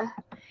take them.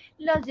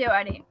 los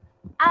llevaré.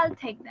 I'll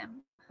take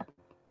them.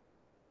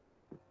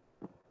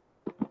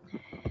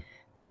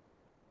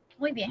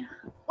 Muy bien.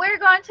 We're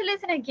going to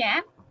listen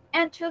again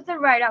and choose the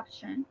right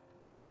option.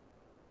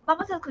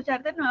 Vamos a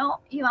escuchar de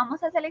nuevo y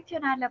vamos a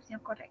seleccionar la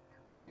opción correcta.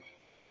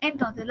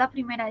 Entonces la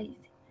primera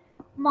dice,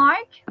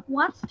 Mark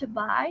wants to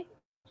buy,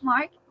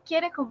 Mark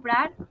quiere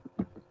comprar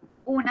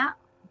una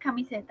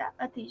camiseta,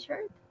 a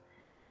t-shirt,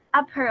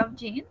 a pair of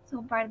jeans,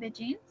 un par de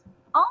jeans,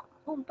 o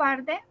un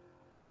par de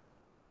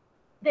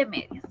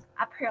medias,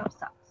 a pair of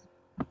socks.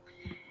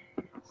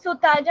 Su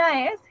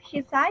talla es,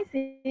 his size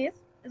is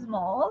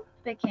small,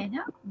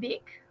 pequeña,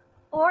 big,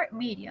 or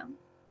medium.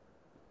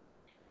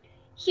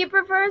 He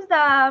prefers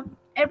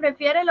él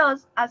prefiere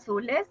los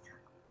azules,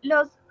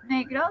 los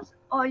negros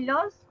o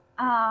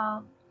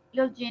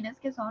los jeans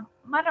que son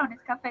marrones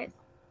cafés.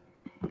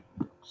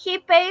 He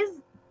pays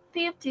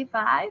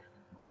 55,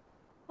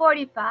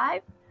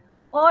 45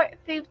 or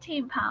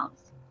 15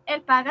 pounds.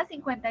 Él paga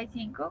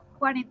 55,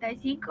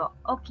 45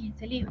 o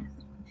 15 libras.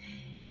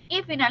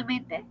 Y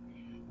finalmente,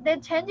 the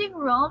changing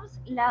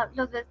rooms,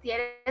 los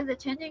vestieres de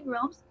changing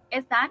rooms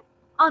están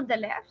on the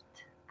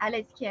left, a la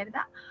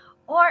izquierda,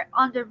 or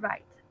on the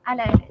right, a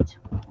la derecha.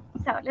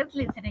 So let's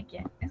listen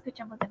again.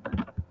 Escuchamos de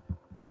nuevo.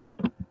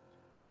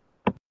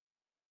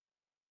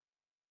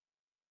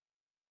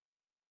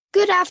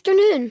 Good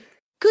afternoon.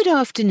 Good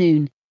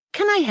afternoon.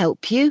 Can I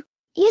help you?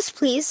 Yes,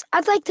 please.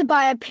 I'd like to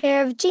buy a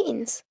pair of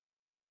jeans.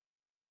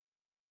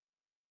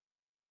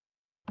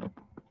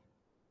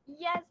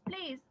 Yes,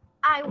 please.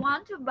 I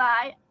want to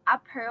buy a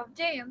pair of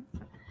jeans.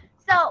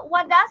 So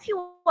what does he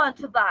want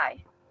to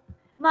buy?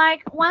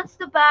 Mark wants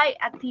to buy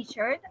a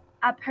t-shirt,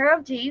 a pair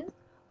of jeans,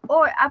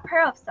 or a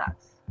pair of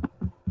socks.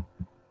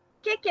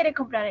 ¿Qué quiere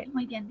comprar él?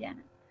 Muy bien,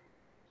 Diana.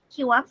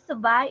 He wants to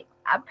buy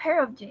a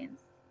pair of jeans.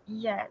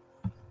 Yes.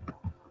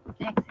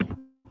 Excellent.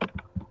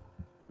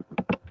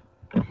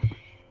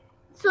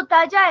 Su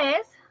talla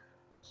es,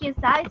 his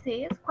size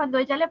is, cuando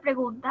ella le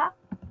pregunta,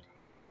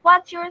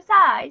 what's your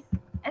size?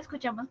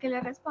 Escuchemos que le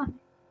responde.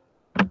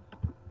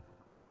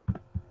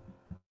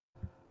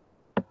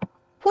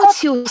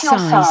 What's your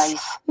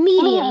size?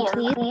 Medium,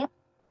 please.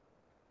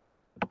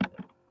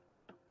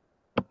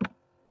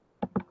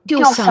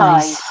 Your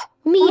size?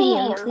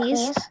 Medium,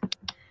 please.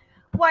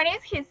 What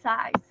is his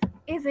size?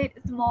 Is it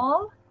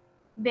small,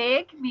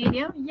 big,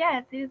 medium?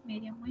 Yes, it is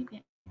medium. Muy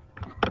bien.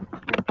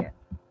 Very good.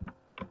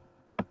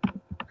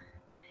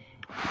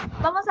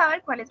 Vamos a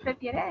ver cuáles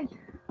prefiere él.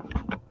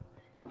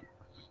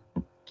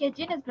 ¿Qué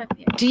jeans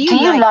prefiere? Do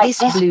you like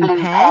this blue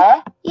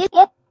pair?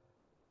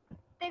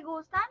 ¿Te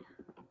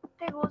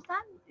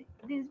gustan?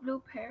 This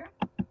blue pair?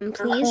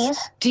 Please.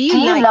 Do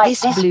you like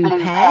this blue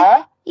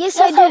pair? Yes,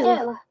 I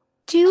do.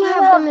 Do you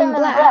have them in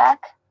black?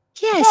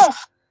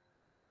 Yes.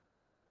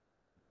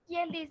 Y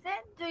él dice,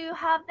 do you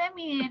have them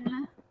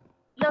in...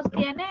 ¿Los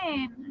tiene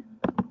en...?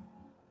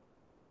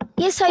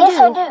 Yes, I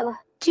do.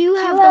 Do you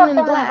have them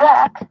in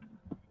black?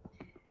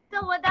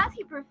 So what does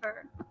he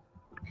prefer?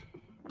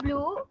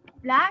 Blue,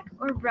 black,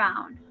 or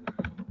brown?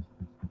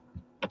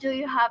 Do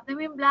you have them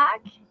in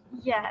black?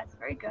 Yes,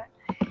 very good.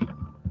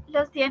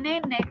 ¿Los tiene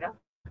en negro?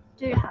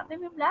 Do you have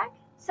them in black?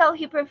 So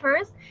he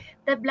prefers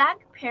the black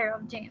pair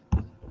of jeans.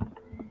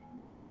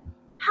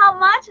 How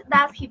much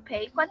does he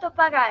pay? ¿Cuánto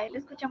paga él?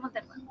 Escuchamos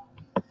de nuevo.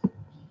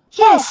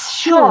 Yes,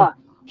 sure.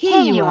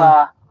 Here you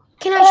are.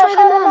 Can I try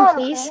them on,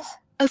 please?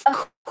 Of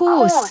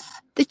course.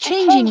 The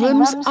changing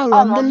rooms are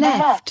on the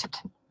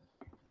left.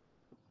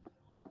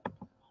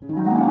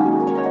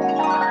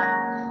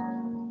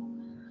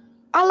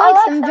 I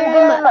like them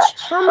very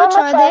much. How much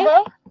are they?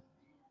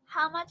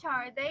 How much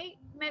are they?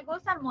 Me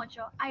gustan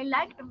mucho. I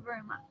like them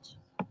very much.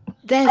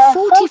 They're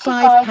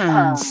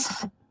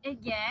 £45.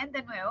 Again,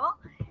 de nuevo.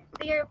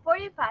 They are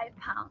 45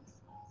 pounds.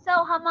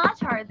 So how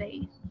much are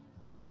they?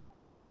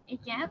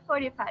 Again,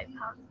 45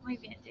 pounds. Muy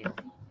bien, Jesse.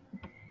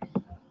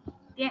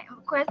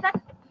 Cuesta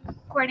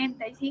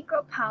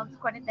 45 pounds,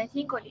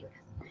 45 libras.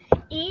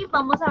 Y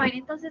vamos a ver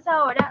entonces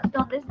ahora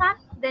dónde están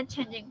the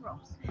changing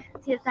rooms.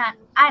 Si están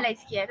a la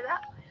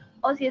izquierda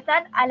o si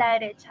están a la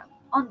derecha.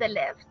 On the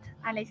left,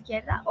 a la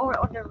izquierda or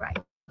on the right.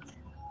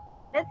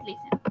 Let's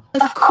listen.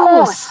 Of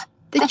course.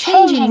 The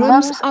changing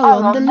rooms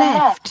are on the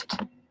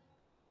left.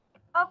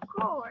 Of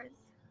course.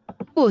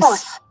 Of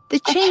course. The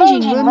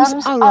changing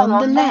rooms are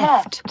on the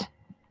left.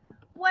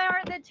 Where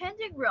are the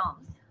changing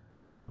rooms?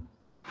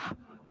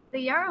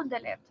 They are on the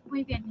left.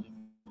 Muy bien.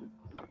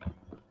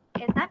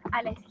 Están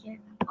a la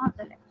izquierda. On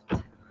the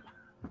left.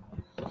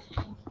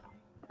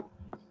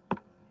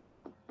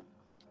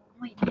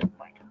 Muy bien,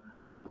 bueno.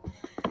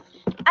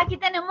 Aquí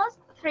tenemos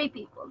three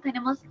people.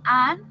 Tenemos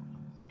Anne,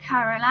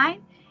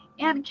 Caroline,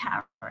 and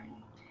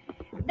Karen.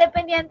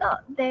 Dependiendo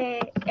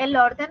del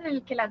orden en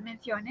el que las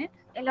mencionen,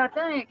 el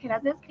orden en el que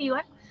las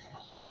describan,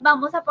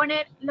 vamos a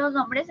poner los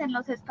nombres en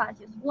los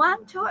espacios 1,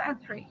 2, and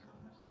 3.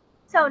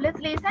 So, let's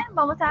listen.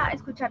 Vamos a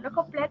escucharlo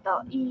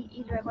completo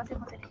y luego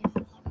hacemos el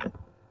ejercicio.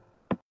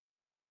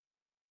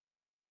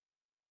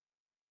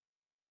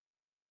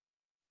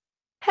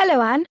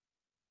 Hello, Anne.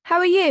 How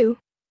are you?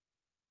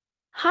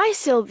 Hi,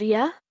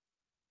 Sylvia.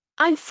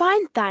 I'm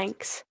fine,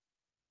 thanks.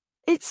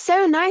 It's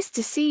so nice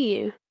to see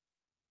you.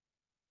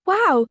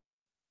 Wow,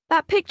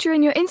 that picture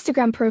in your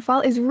Instagram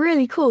profile is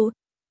really cool.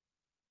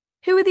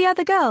 Who are the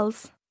other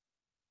girls?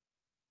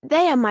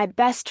 They are my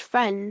best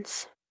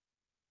friends.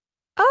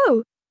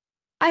 Oh,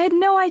 I had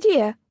no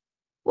idea.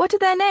 What are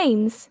their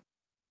names?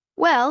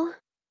 Well,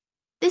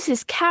 this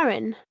is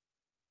Karen.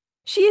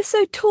 She is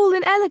so tall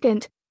and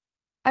elegant.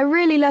 I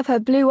really love her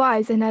blue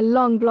eyes and her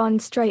long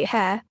blonde straight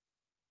hair.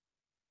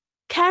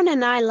 Karen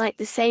and I like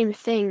the same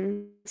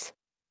things.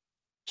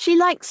 She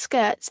likes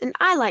skirts and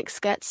I like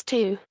skirts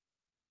too.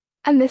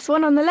 And this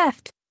one on the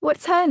left,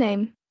 what's her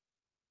name?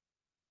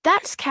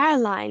 That's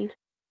Caroline.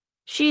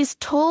 She is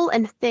tall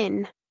and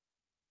thin.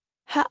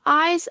 Her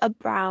eyes are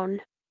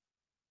brown.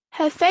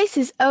 Her face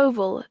is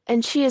oval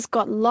and she has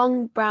got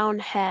long brown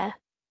hair.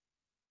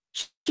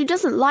 She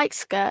doesn't like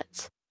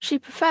skirts. She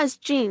prefers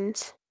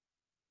jeans.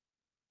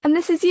 And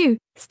this is you,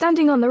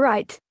 standing on the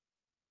right.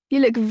 You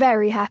look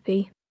very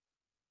happy.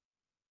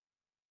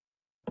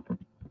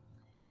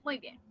 Muy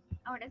bien.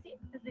 Ahora sí,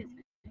 let's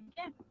listen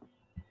again.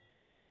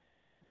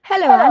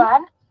 Hello,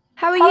 Anne.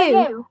 How are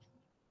you?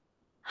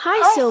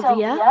 Hi,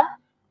 Sylvia.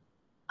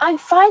 I'm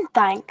fine,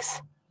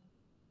 thanks.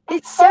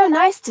 It's so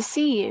nice to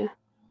see you.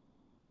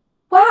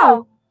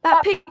 Wow,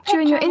 that picture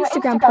in your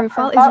Instagram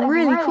profile is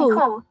really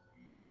cool.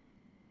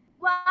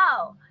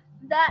 Wow,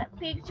 that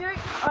picture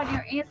on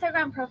your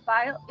Instagram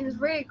profile is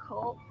really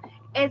cool.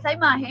 Esa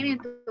imagen en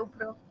tu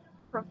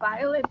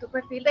profile, en tu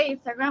perfil de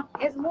Instagram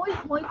es muy,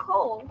 muy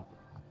cool.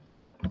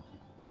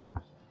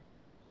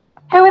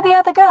 Who are the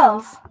other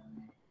girls?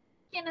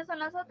 ¿Quiénes son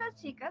las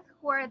otras chicas?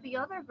 Who are the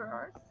other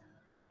girls?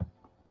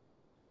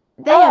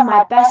 They are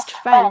my best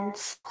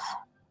friends.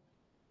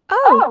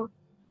 Oh,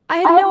 I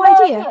had no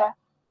idea.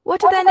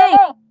 What are their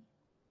names?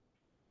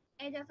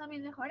 Ellas son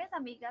mis mejores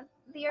amigas.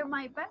 They are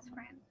my best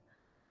friends.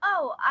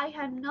 Oh, I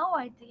had no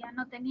idea.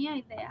 No tenía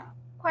idea.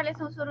 ¿Cuáles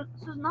son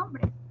sus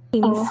nombres?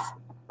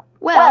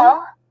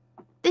 Well,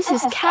 this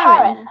is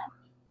Karen.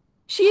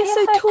 She is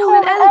so tall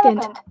and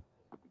elegant.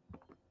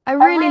 I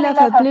really love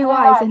her blue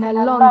eyes and her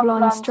long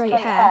blonde straight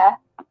hair.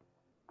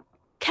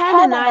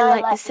 Karen and I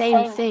like the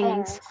same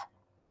things.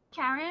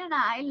 Karen and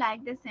I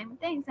like the same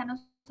things. A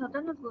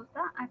nosotros nos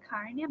gusta, a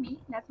Karen y a mí,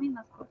 las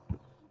mismas cosas.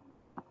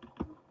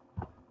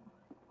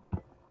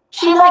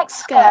 She likes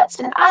skirts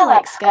and I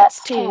like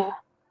skirts too.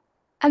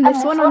 And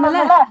this one on the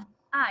left.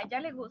 A ella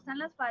le gustan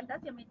las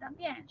faldas y a mí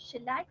también. She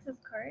likes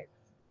skirts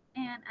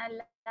and I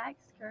like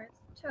skirts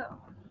too.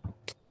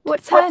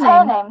 What's her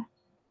name?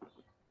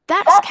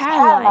 That's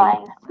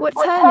Caroline.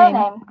 What's her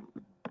name?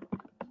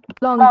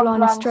 Long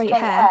blonde straight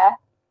hair.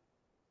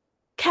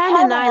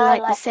 Karen and I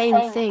like the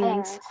same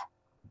things.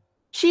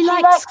 She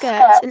likes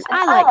skirts and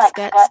I like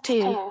skirts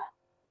too.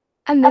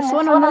 And this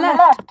one on the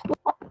left.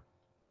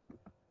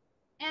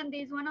 And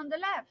this one on the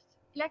left.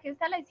 La que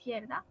está a la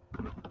izquierda.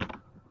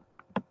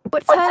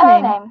 What's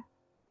her name?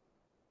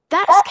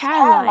 That's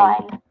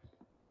Caroline.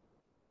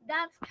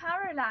 That's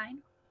Caroline.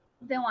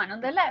 The one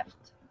on the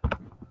left.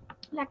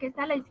 La que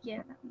está a la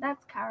izquierda.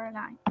 That's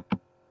Caroline.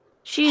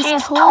 She's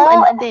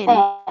tall and thin.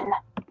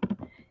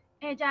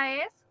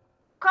 Ella es.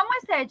 ¿Cómo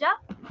es ella?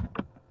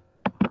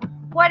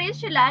 What is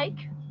she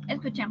like?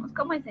 Escuchemos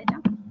cómo es ella.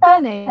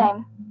 Her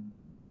name.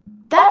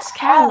 That's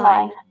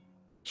Caroline.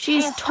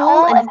 She's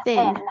tall and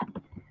thin.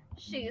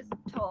 She's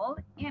tall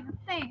and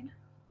thin.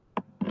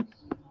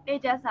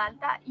 Ella es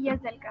alta y es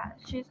delgada.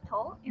 She's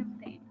tall and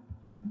thin.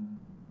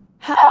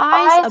 Her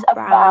eyes are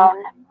brown.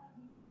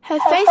 Her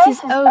face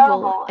is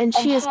oval and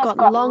she has got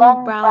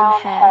long brown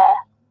hair.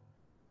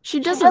 She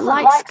doesn't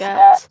like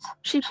skirts.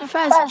 She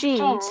prefers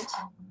jeans.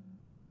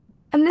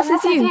 And this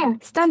is you,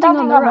 standing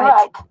on the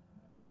right.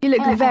 You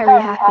look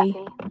very happy.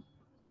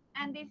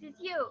 And this is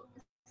you,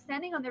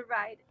 standing on the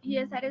right. Y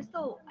esa eres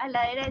tú, a la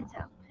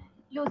derecha.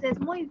 Luces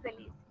muy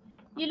feliz.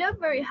 You look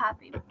very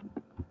happy.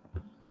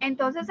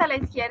 Entonces a la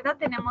izquierda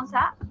tenemos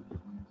a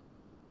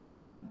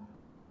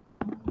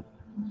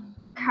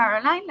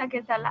Caroline, la que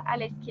está a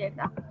la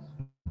izquierda.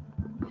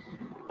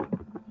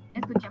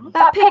 Escuchemos.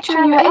 That picture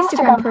in your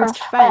Instagram post.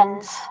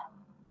 Friends.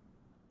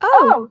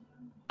 Oh,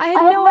 I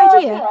had no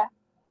idea.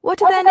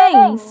 What are their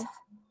names?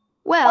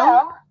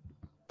 Well,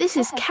 this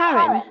is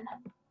Karen.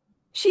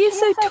 She is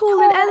so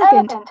tall and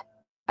elegant.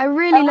 I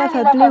really love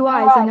her blue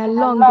eyes and her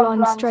long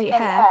blonde straight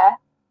hair.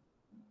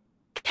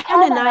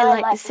 Karen and I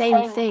like the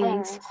same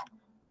things.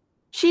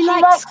 She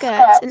likes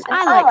skirts and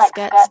I like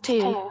skirts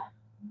too.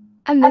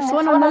 And this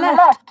one on the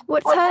left,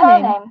 what's her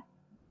name?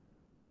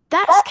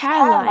 That's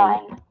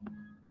Caroline.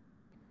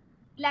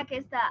 La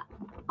que está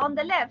on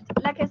the left,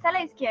 la que está a la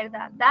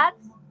izquierda.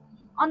 That's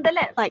on the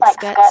left. Like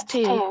skirts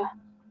too.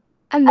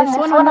 And this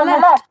one on the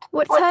left,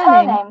 what's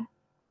her name?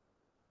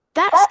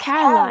 That's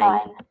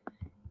Caroline.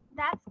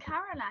 That's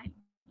Caroline,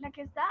 la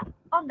que está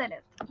on the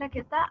left, la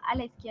que está a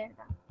la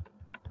izquierda.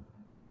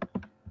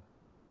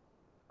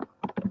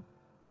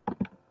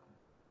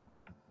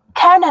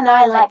 Karen and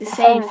I like the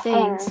same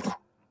things.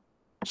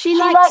 She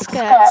likes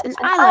skirts and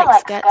I like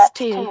skirts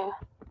too.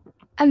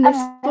 And this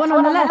one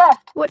on the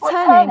left, what's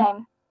her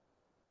name?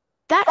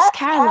 That's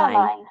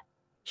Caroline.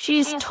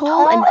 She's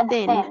tall and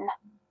thin.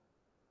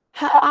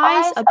 Her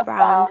eyes are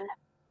brown.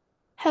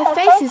 Her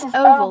face is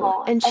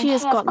oval and she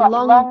has got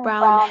long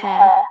brown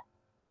hair.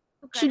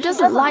 She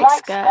doesn't like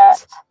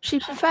skirts. She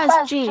prefers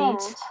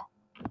jeans.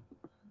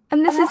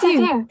 And this is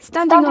you,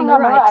 standing on the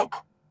right.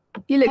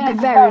 You look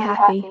very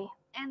happy.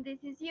 And this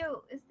is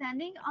you,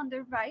 standing on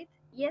the right.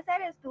 Y esa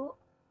eres tú,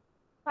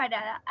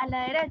 parada a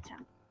la derecha.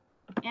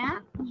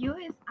 And you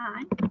is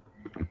I.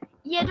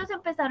 Y ellos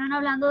empezaron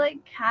hablando de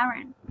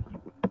Karen.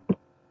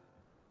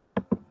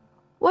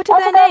 What are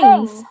their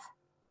names?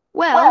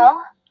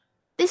 Well,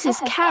 this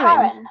is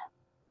Karen.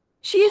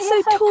 She is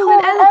so tall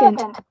and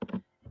elegant.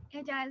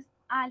 Ella es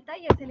alta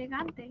y es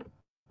elegante.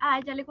 A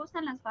ella le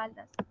gustan las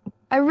faldas.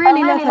 I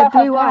really love her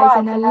blue eyes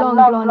and her long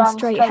blonde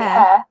straight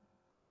hair.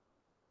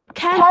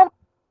 Karen.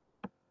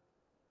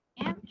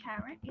 And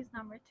Karen is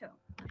number 2.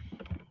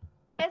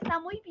 Está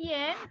muy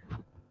bien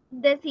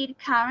decir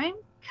Karen,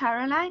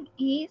 Caroline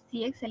y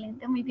sí,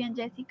 excelente, muy bien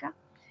Jessica,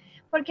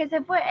 porque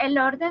ese fue el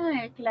orden en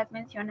el que las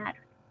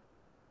mencionaron.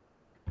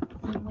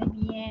 Sí, muy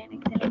bien,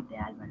 excelente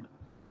Álvaro.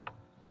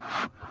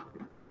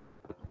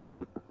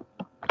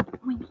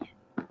 Muy bien.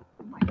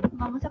 Bueno,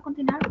 vamos a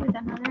continuar with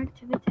another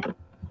activity.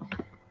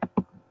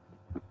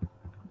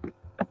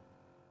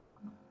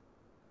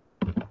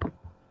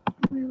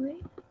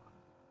 Wait.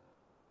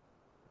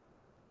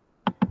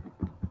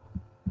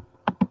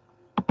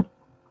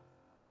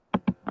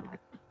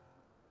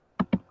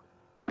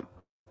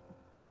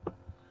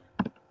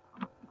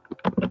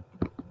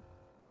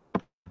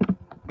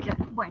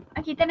 Bueno,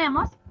 aquí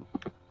tenemos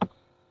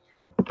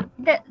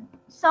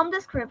some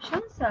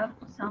descriptions of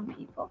some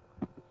people,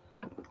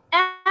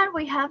 and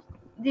we have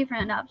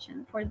different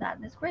options for that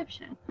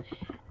description.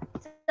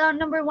 So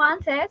number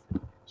 1 says,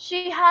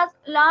 she has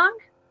long,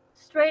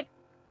 straight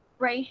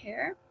gray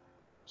hair.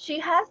 She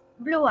has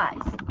blue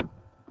eyes.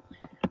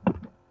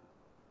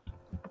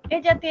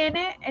 Ella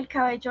tiene el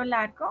cabello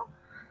largo,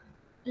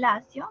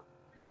 lacio,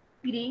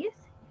 gris,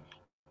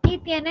 y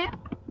tiene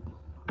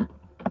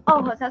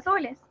ojos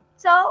azules.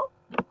 So,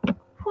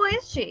 who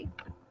is she?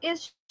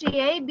 Is she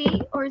A,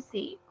 B, or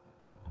C?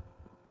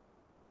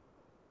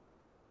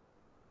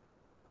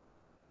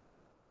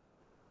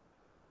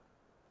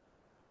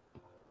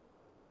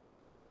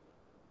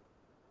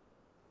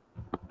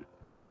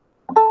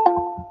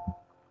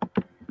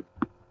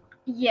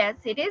 Yes,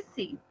 it is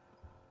C.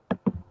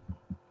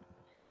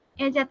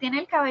 Ella tiene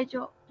el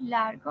cabello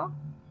largo,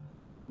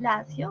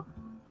 lacio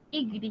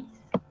y gris.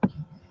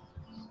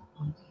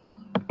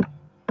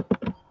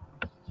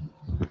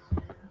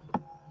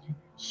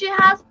 She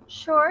has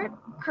short,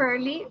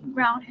 curly,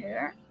 brown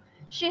hair.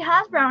 She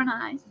has brown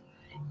eyes.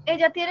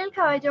 Ella tiene el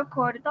cabello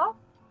corto,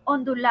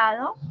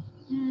 ondulado,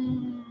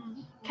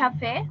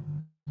 café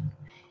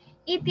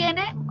y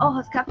tiene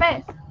ojos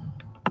cafés.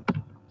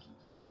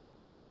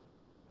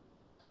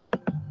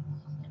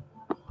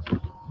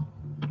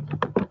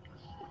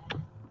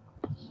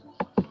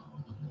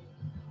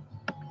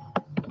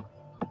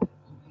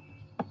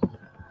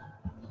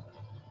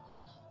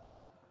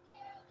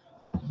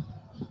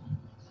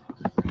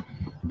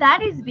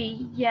 That is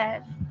B,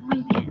 yes.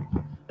 Muy bien.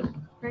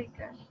 Very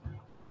good.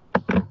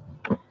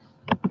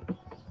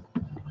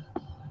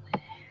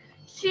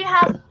 She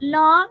has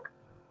long,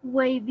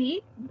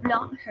 wavy,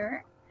 blonde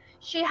hair.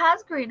 She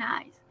has green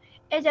eyes.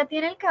 Ella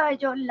tiene el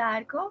cabello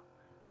largo,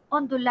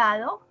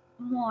 ondulado,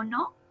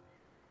 mono.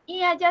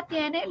 Y ella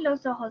tiene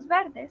los ojos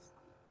verdes.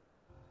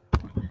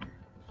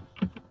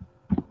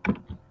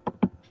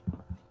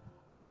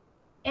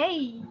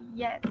 Hey,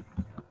 yes.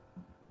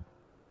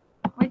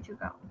 Way to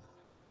go.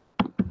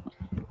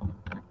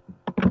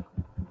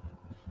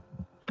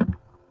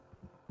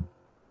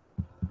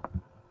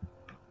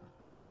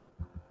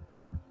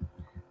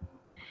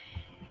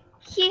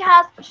 He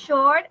has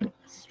short,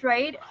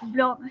 straight,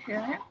 blonde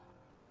hair.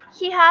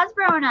 He has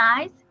brown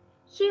eyes.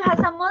 He has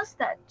a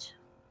mustache.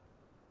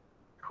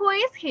 Who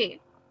is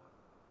he?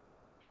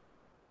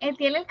 Él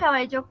tiene el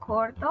cabello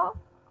corto,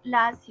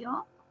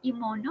 lacio y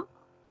mono.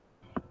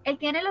 Él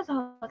tiene los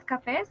ojos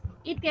cafés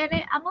y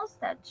tiene a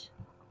mustache.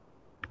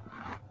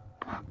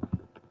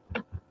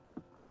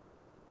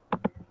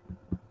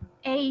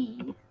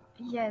 A.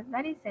 Yes,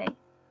 that is A.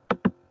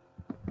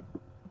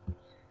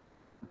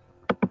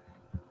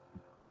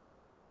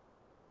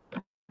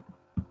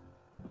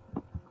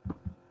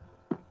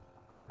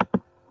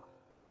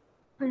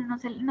 Pero no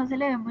se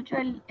le ve mucho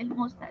el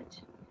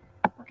mustache.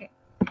 Okay.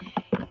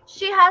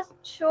 She has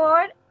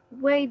short,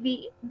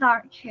 wavy,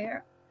 dark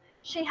hair.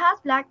 She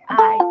has black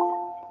eyes.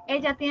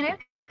 Ella tiene el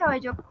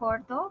cabello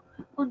corto,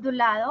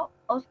 ondulado,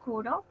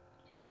 oscuro.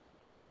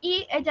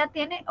 Y ella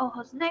tiene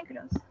ojos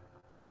negros.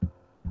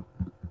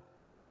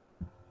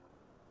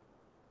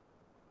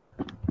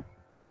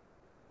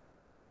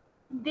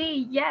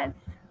 D, yes.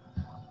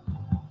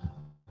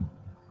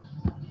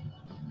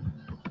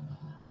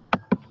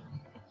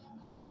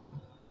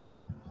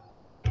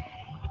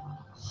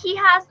 He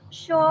has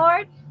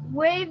short,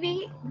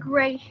 wavy,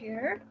 gray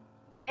hair.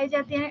 Él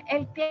tiene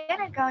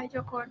el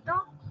cabello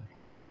corto,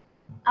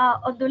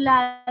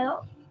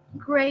 ondulado,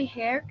 gray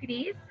hair,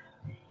 gris.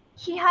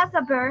 He has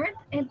a beard.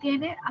 Él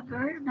tiene a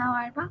beard, una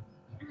barba.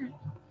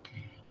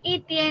 Y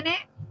tiene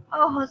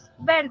ojos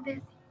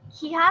verdes.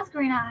 He has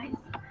green eyes.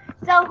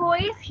 So who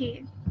is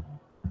he?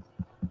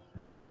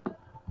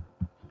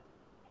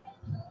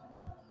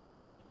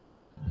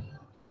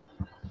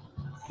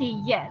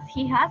 C, yes,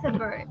 he has a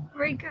beard.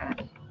 Very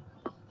good.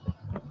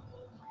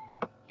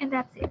 And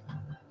that's it.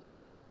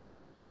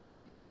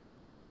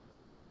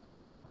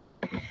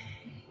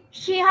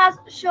 He has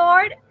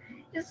short,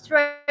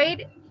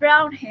 straight,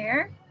 brown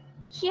hair.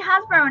 He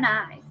has brown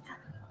eyes.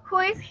 Who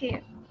is he?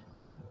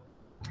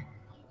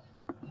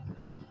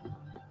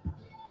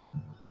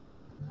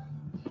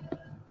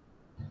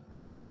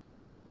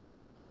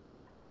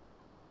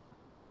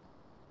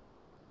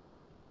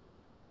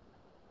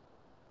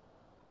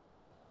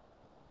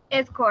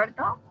 Es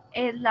corto,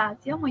 es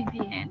lacio, muy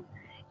bien.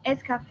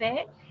 Es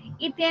café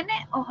y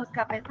tiene ojos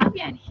cafés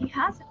también. He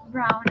has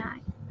brown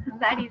eyes.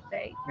 That is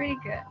a pretty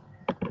good.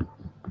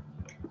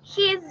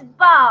 He's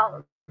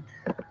bald.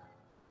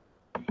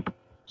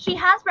 He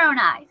has brown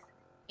eyes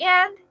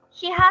and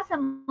he has a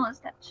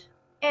mustache.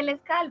 Él es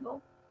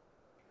calvo.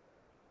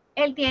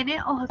 Él tiene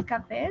ojos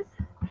cafés.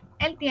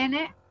 Él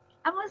tiene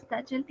a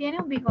mustache. Él tiene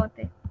un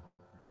bigote.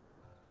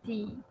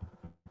 Sí,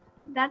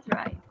 that's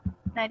right.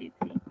 That is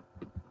C.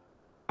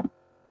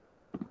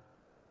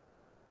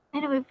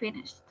 And we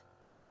finished.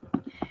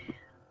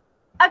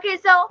 Okay,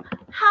 so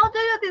how do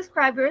you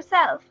describe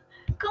yourself?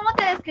 ¿Cómo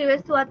te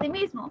describes tú a ti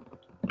mismo?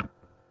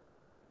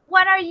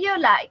 What are you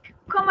like?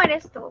 ¿Cómo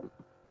eres tú?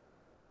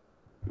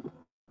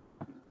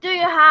 Do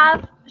you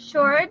have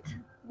short,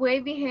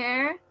 wavy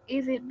hair?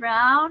 Is it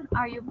brown?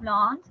 Are you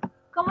blonde?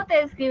 ¿Cómo te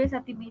describes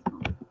a ti mismo?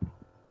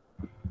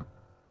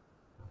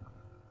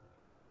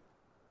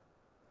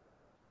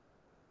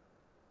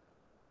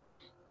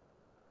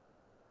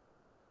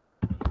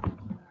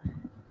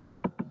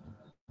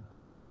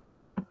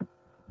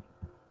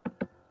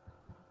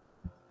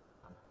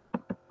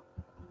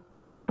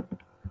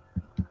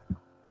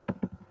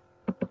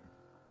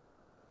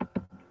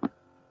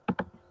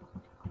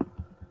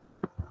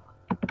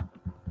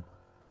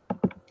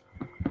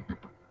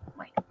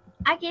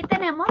 Aquí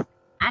tenemos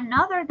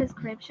another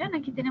description.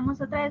 Aquí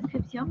tenemos otra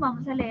descripción.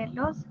 Vamos a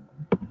leerlos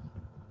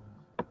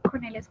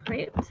con el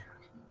script.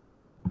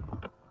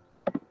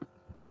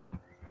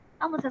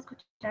 Vamos a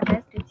escuchar la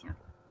descripción.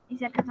 Y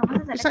si alcanzamos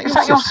a hacer Is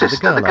that your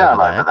sister, the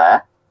girl over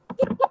there?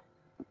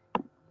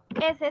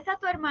 ¿Es esa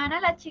tu hermana,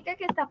 la chica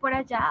que está por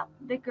allá?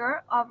 The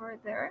girl over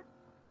there.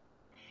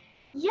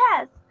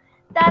 Yes,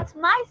 that's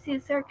my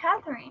sister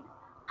Catherine.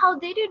 How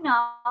did you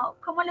know?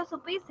 ¿Cómo lo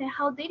supiste?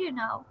 How did you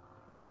know?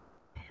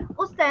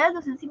 Ustedes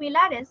lucen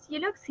similares. You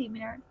look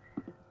similar.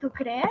 ¿Tú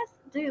crees?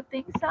 Do you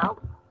think so?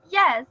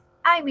 Yes,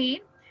 I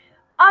mean,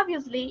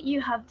 obviously you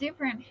have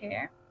different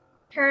hair.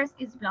 Hers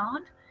is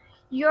blonde.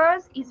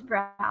 Yours is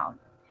brown.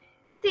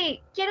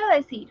 Sí, quiero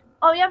decir,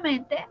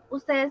 obviamente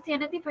ustedes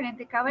tienen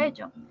diferente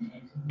cabello.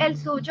 El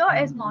suyo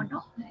es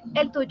mono.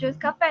 El tuyo es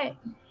café.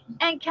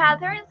 And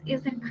Catherine's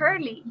isn't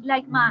curly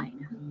like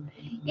mine.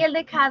 Y el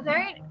de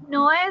Catherine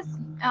no es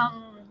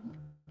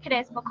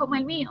crespo como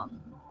el mío.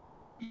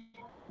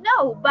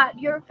 No, but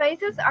your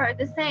faces are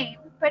the same.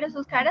 Pero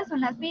sus caras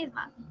son las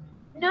mismas.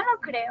 No lo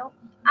creo.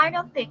 I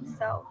don't think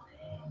so.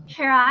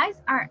 Her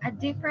eyes are a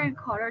different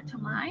color to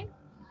mine.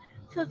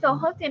 Sus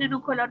ojos tienen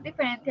un color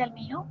diferente al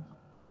mío.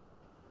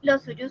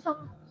 Los suyos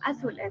son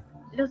azules.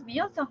 Los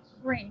míos son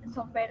green,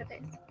 son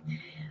verdes.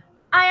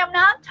 I am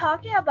not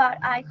talking about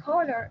eye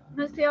color.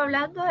 No estoy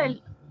hablando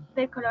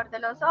del color de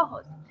los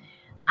ojos.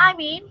 I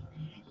mean,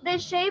 the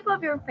shape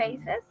of your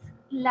faces.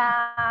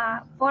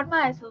 La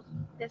forma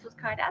de sus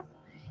caras.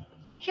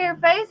 Her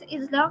face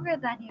is longer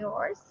than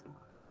yours.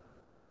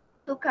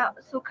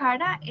 Su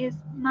cara es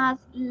más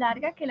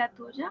larga que la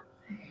tuya.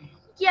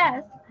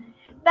 Yes,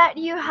 but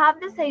you have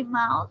the same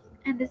mouth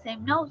and the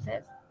same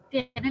noses.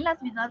 Tienen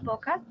las mismas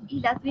bocas y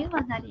las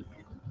mismas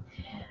narices.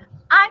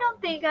 I don't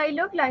think I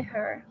look like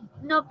her.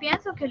 No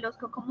pienso que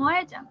luzco como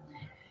ella.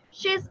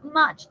 She's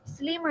much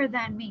slimmer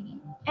than me.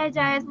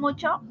 Ella es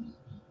mucho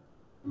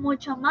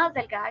más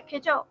delgada que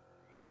yo.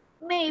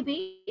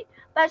 Maybe,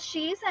 but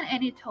she isn't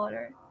any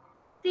taller.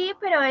 Sí,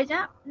 pero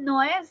ella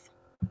no es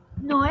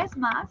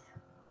más,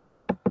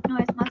 no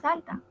es más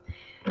alta.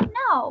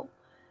 No.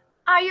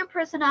 Are your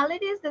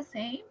personalities the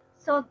same?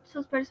 ¿Son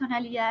sus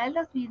personalidades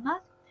las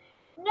mismas?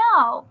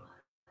 No.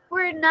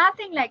 We're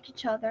nothing like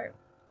each other.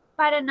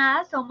 Para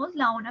nada somos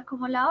la una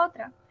como la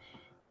otra.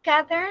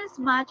 Catherine's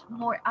much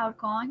more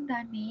outgoing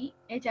than me.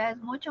 Ella es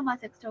mucho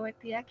más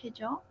extrovertida que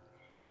yo.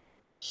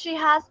 She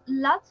has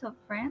lots of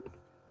friends.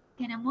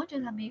 Tiene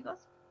muchos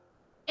amigos.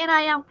 And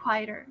I am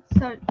quieter.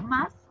 Soy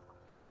más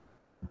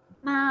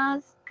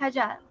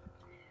callado.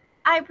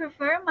 I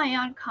prefer my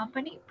own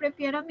company.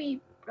 Prefiero mi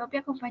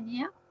propia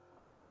compañía.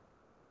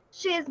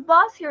 She is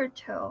bossier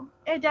too.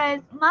 Ella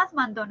es más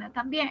mandona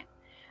también.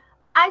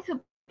 I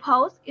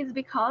suppose it's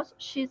because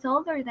she's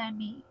older than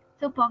me.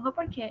 Supongo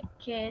porque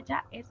que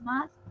ella es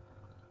más,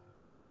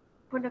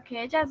 por lo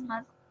que ella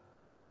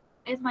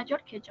es mayor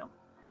que yo.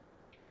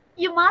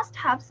 You must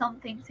have some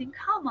things in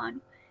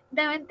common.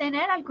 Deben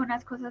tener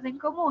algunas cosas en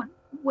común.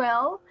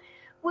 Well,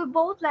 we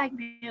both like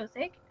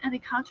music and the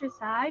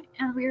countryside,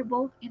 and we're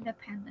both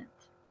independent.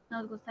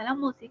 Nos gusta la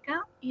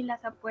música y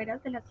las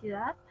afueras de la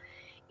ciudad,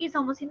 y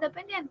somos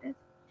independientes.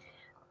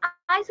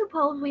 I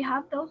suppose we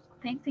have those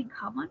things in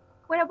common.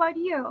 What about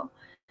you?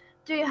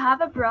 Do you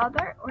have a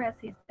brother or a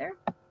sister?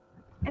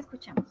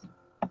 Escuchemos.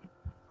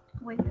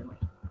 Wait.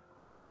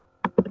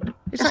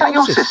 Is that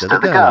your sister, the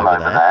girl over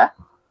there?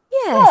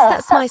 Yes,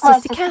 that's my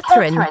sister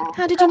Catherine.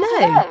 How did you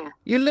know?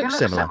 You look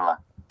similar.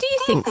 Do you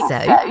think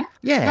so?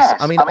 Yes,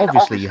 I mean,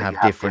 obviously you have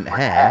different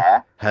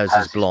hair. Hers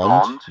is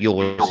blonde,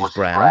 yours is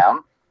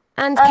brown.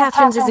 And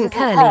Catherine's isn't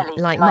curly,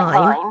 like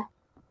mine.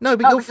 No,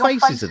 but your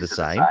faces are the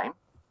same.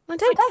 I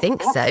don't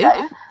think so.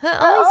 Her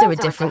eyes are a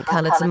different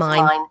colour to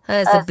mine.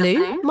 Hers are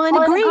blue, mine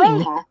are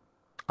green.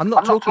 I'm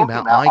not talking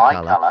about eye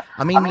colour.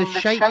 I mean the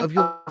shape of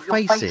your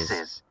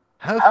faces.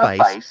 Her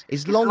face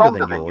is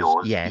longer than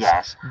yours,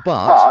 yes,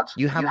 but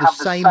you have the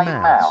same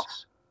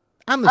mouths.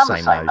 And the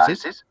same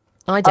noses.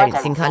 I don't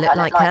think I look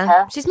like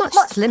her. She's much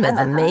slimmer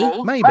than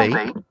me.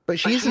 Maybe, but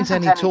she isn't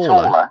any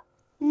taller.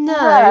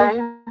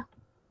 No.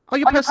 Are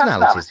your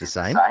personalities the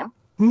same?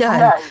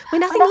 No, we're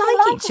nothing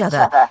like each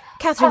other.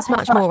 Catherine's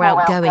much more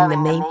outgoing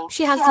than me.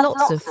 She has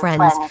lots of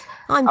friends.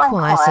 I'm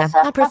quieter.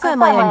 I prefer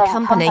my own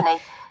company.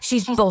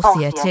 She's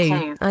bossier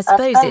too. I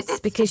suppose it's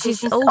because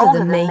she's older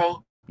than me.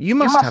 You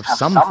must have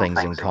some things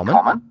in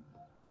common.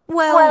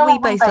 Well, we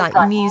both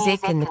like music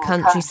and the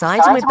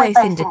countryside, and we're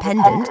both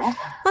independent.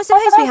 I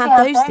suppose we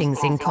have those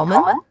things in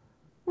common.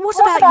 What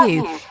about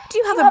you? Do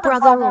you have a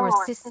brother or a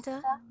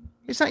sister?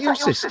 Is that your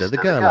sister, the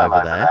girl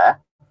over there?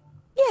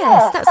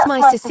 Yes, that's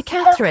my sister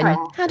Catherine.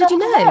 How did you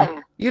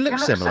know? You look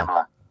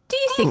similar. Do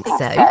you think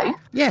so?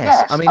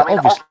 Yes, I mean,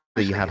 obviously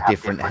you have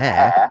different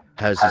hair.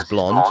 Hers is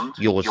blonde,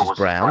 yours is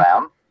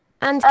brown.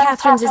 And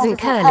Catherine's isn't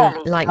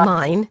curly, like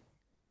mine.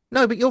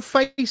 No, but your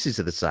faces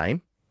are the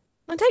same.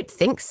 I don't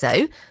think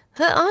so.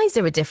 Her eyes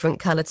are a different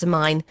colour to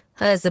mine.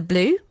 Hers are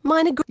blue,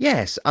 mine are green.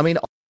 Yes, I mean...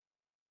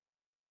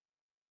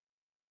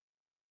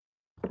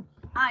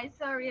 Ay,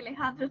 sorry,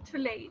 Alejandro, too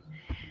late.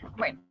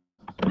 Bueno,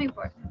 no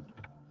importa.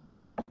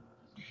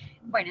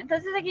 Bueno,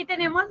 entonces aquí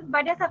tenemos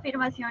varias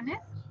afirmaciones.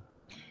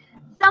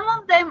 Some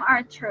of them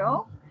are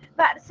true,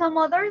 but some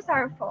others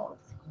are false.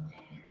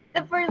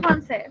 The first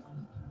one says,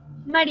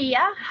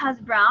 Maria has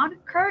brown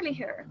curly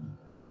hair.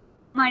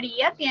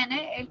 María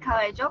tiene el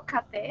cabello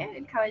café,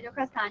 el cabello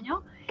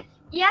castaño,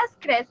 y es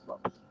crespo.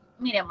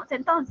 Miremos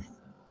entonces.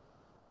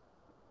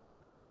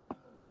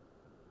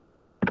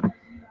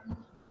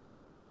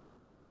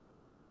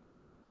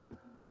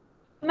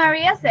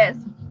 Maria says,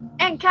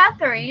 and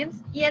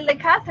Catherine's, y el de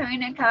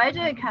Catherine, el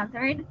cabello de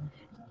Catherine,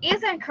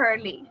 isn't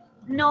curly.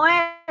 No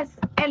es,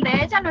 el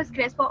de ella no es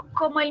crespo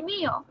como el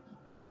mío.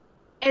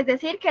 Es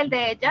decir, que el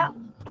de ella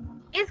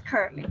is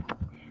curly.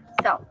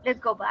 So,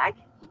 let's go back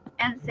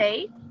and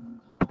say,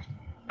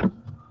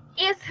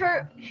 is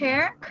her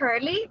hair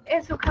curly?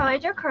 ¿Es su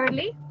cabello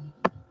curly?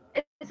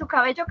 ¿Es su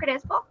cabello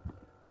crespo?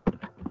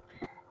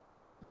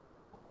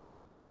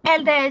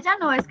 El de ella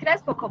no es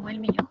crespo como el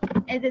mío.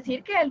 Es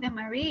decir, que el de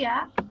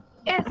María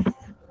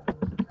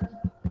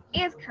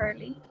is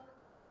curly.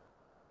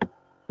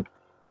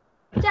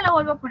 Ya lo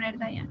vuelvo a poner,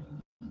 Diane.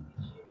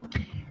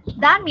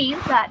 That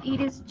means that it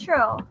is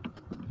true.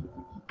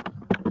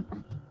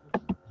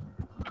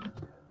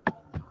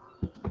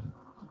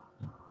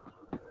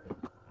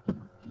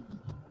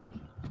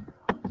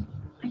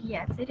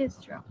 Yes, it is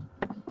true.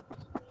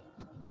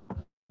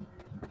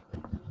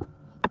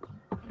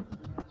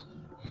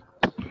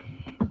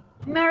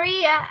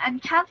 Maria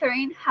and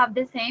Catherine have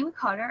the same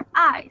color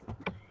eyes.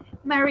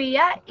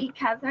 Maria y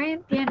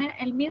Catherine tienen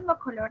el mismo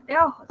color de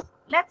ojos.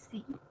 Let's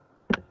see.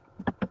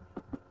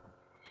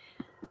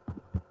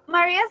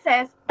 Maria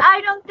says,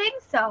 I don't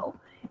think so.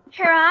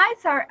 Her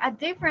eyes are a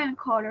different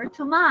color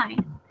to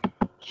mine.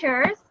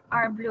 Hers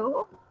are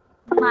blue,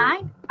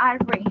 mine are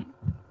green.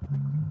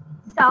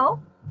 So,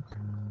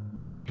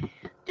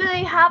 do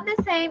they have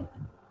the same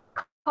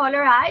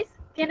color eyes?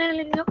 ¿Tienen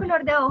el mismo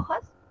color de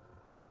ojos?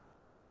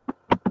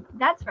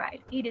 That's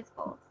right, it is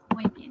false.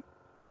 Muy bien.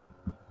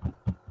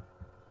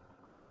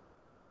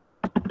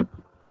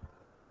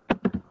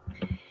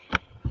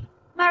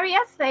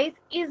 Maria's face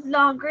is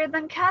longer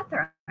than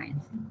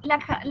Catherine's. La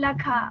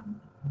cara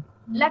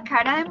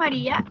de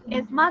María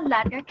es más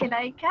larga que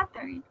la de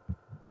Catherine.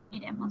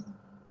 Miremos.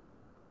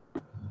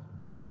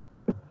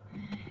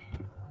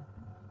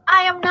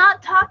 I am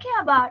not talking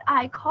about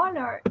eye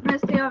color. No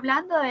estoy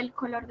hablando del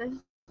color de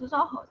sus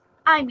ojos.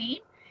 I mean,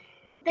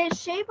 the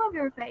shape of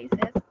your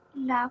faces.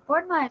 La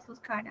forma de sus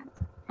caras.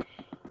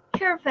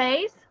 Her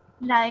face,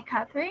 la de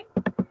Catherine,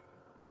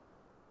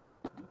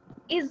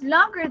 is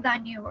longer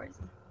than yours.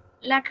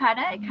 La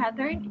cara de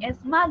Catherine es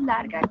más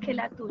larga que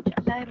la tuya,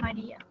 la de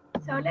María.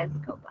 So let's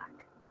go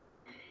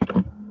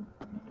back.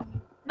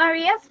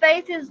 Maria's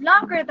face is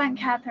longer than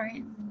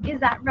Catherine's. Is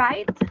that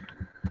right?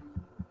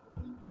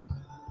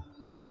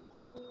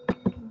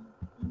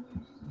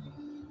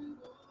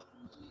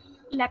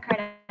 La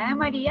cara de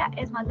María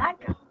es más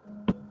larga.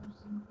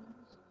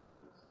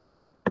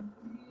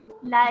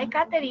 La de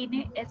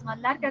Catherine es más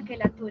larga que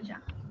la tuya.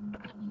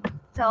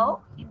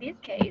 So, in this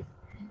case,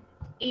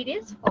 it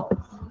is false.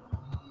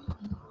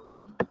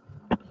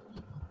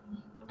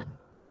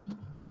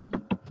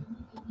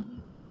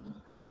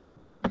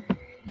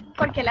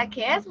 Porque la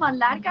que es más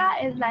larga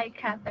es la de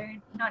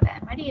Catherine, no la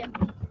de María.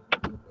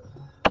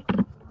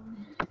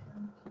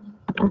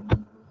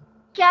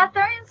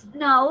 Catherine's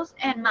nose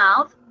and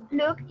mouth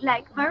look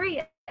like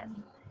Maria's.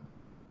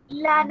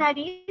 La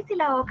nariz y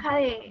la boca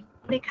de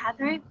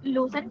Catherine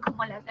lucen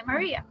como las de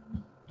María.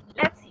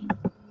 Let's see.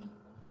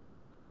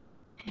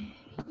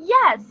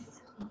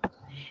 Yes,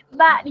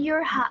 but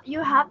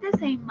you have the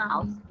same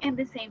mouth and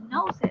the same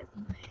noses.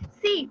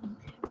 Sí,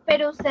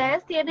 pero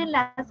ustedes tienen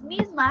las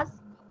mismas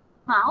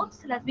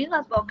mouths, las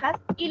mismas bocas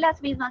y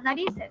las mismas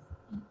narices.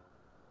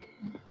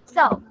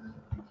 So,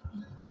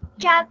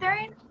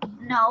 Catherine's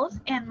nose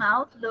and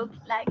mouth look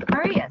like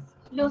Maria's.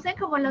 Lucen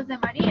como los de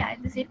María,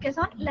 es decir, que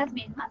son las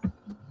mismas.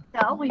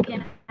 So, muy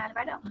bien,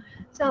 Álvaro.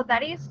 So,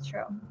 that is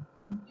true.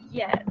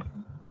 Yes,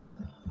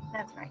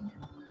 that's right.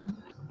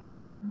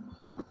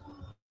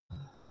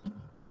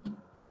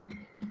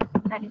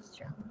 That is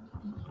true.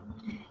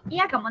 Y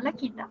hagamos la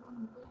quinta.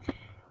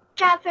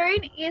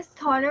 Catherine is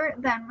taller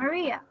than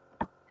Maria.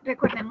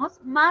 Recordemos,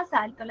 más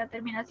alto, la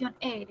terminación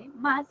R,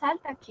 más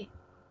alta que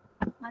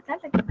María.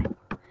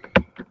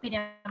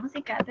 Miremos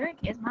si Catherine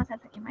es más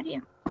alta que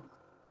María.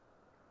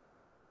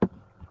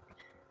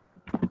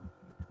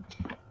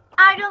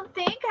 I don't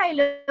think I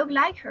look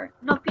like her.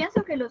 No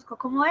pienso que luzco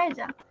como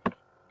ella.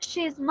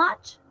 She's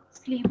much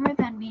slimmer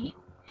than me.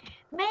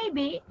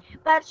 Maybe,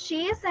 but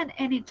she isn't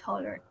any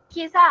taller.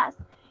 Quizás,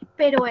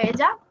 pero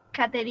ella,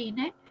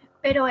 Catherine,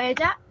 pero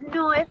ella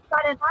no es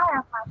para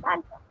nada más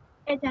alta.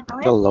 Ella no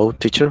es. Hello,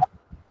 teacher.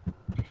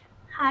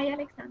 Hi,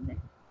 Alexander.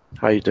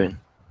 How are you doing?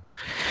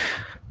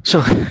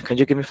 So, can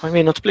you give me 5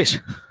 minutes,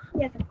 please?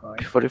 Yes, of course.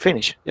 Before you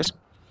finish, yes?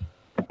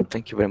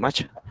 Thank you very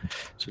much.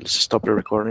 So let's stop the recording.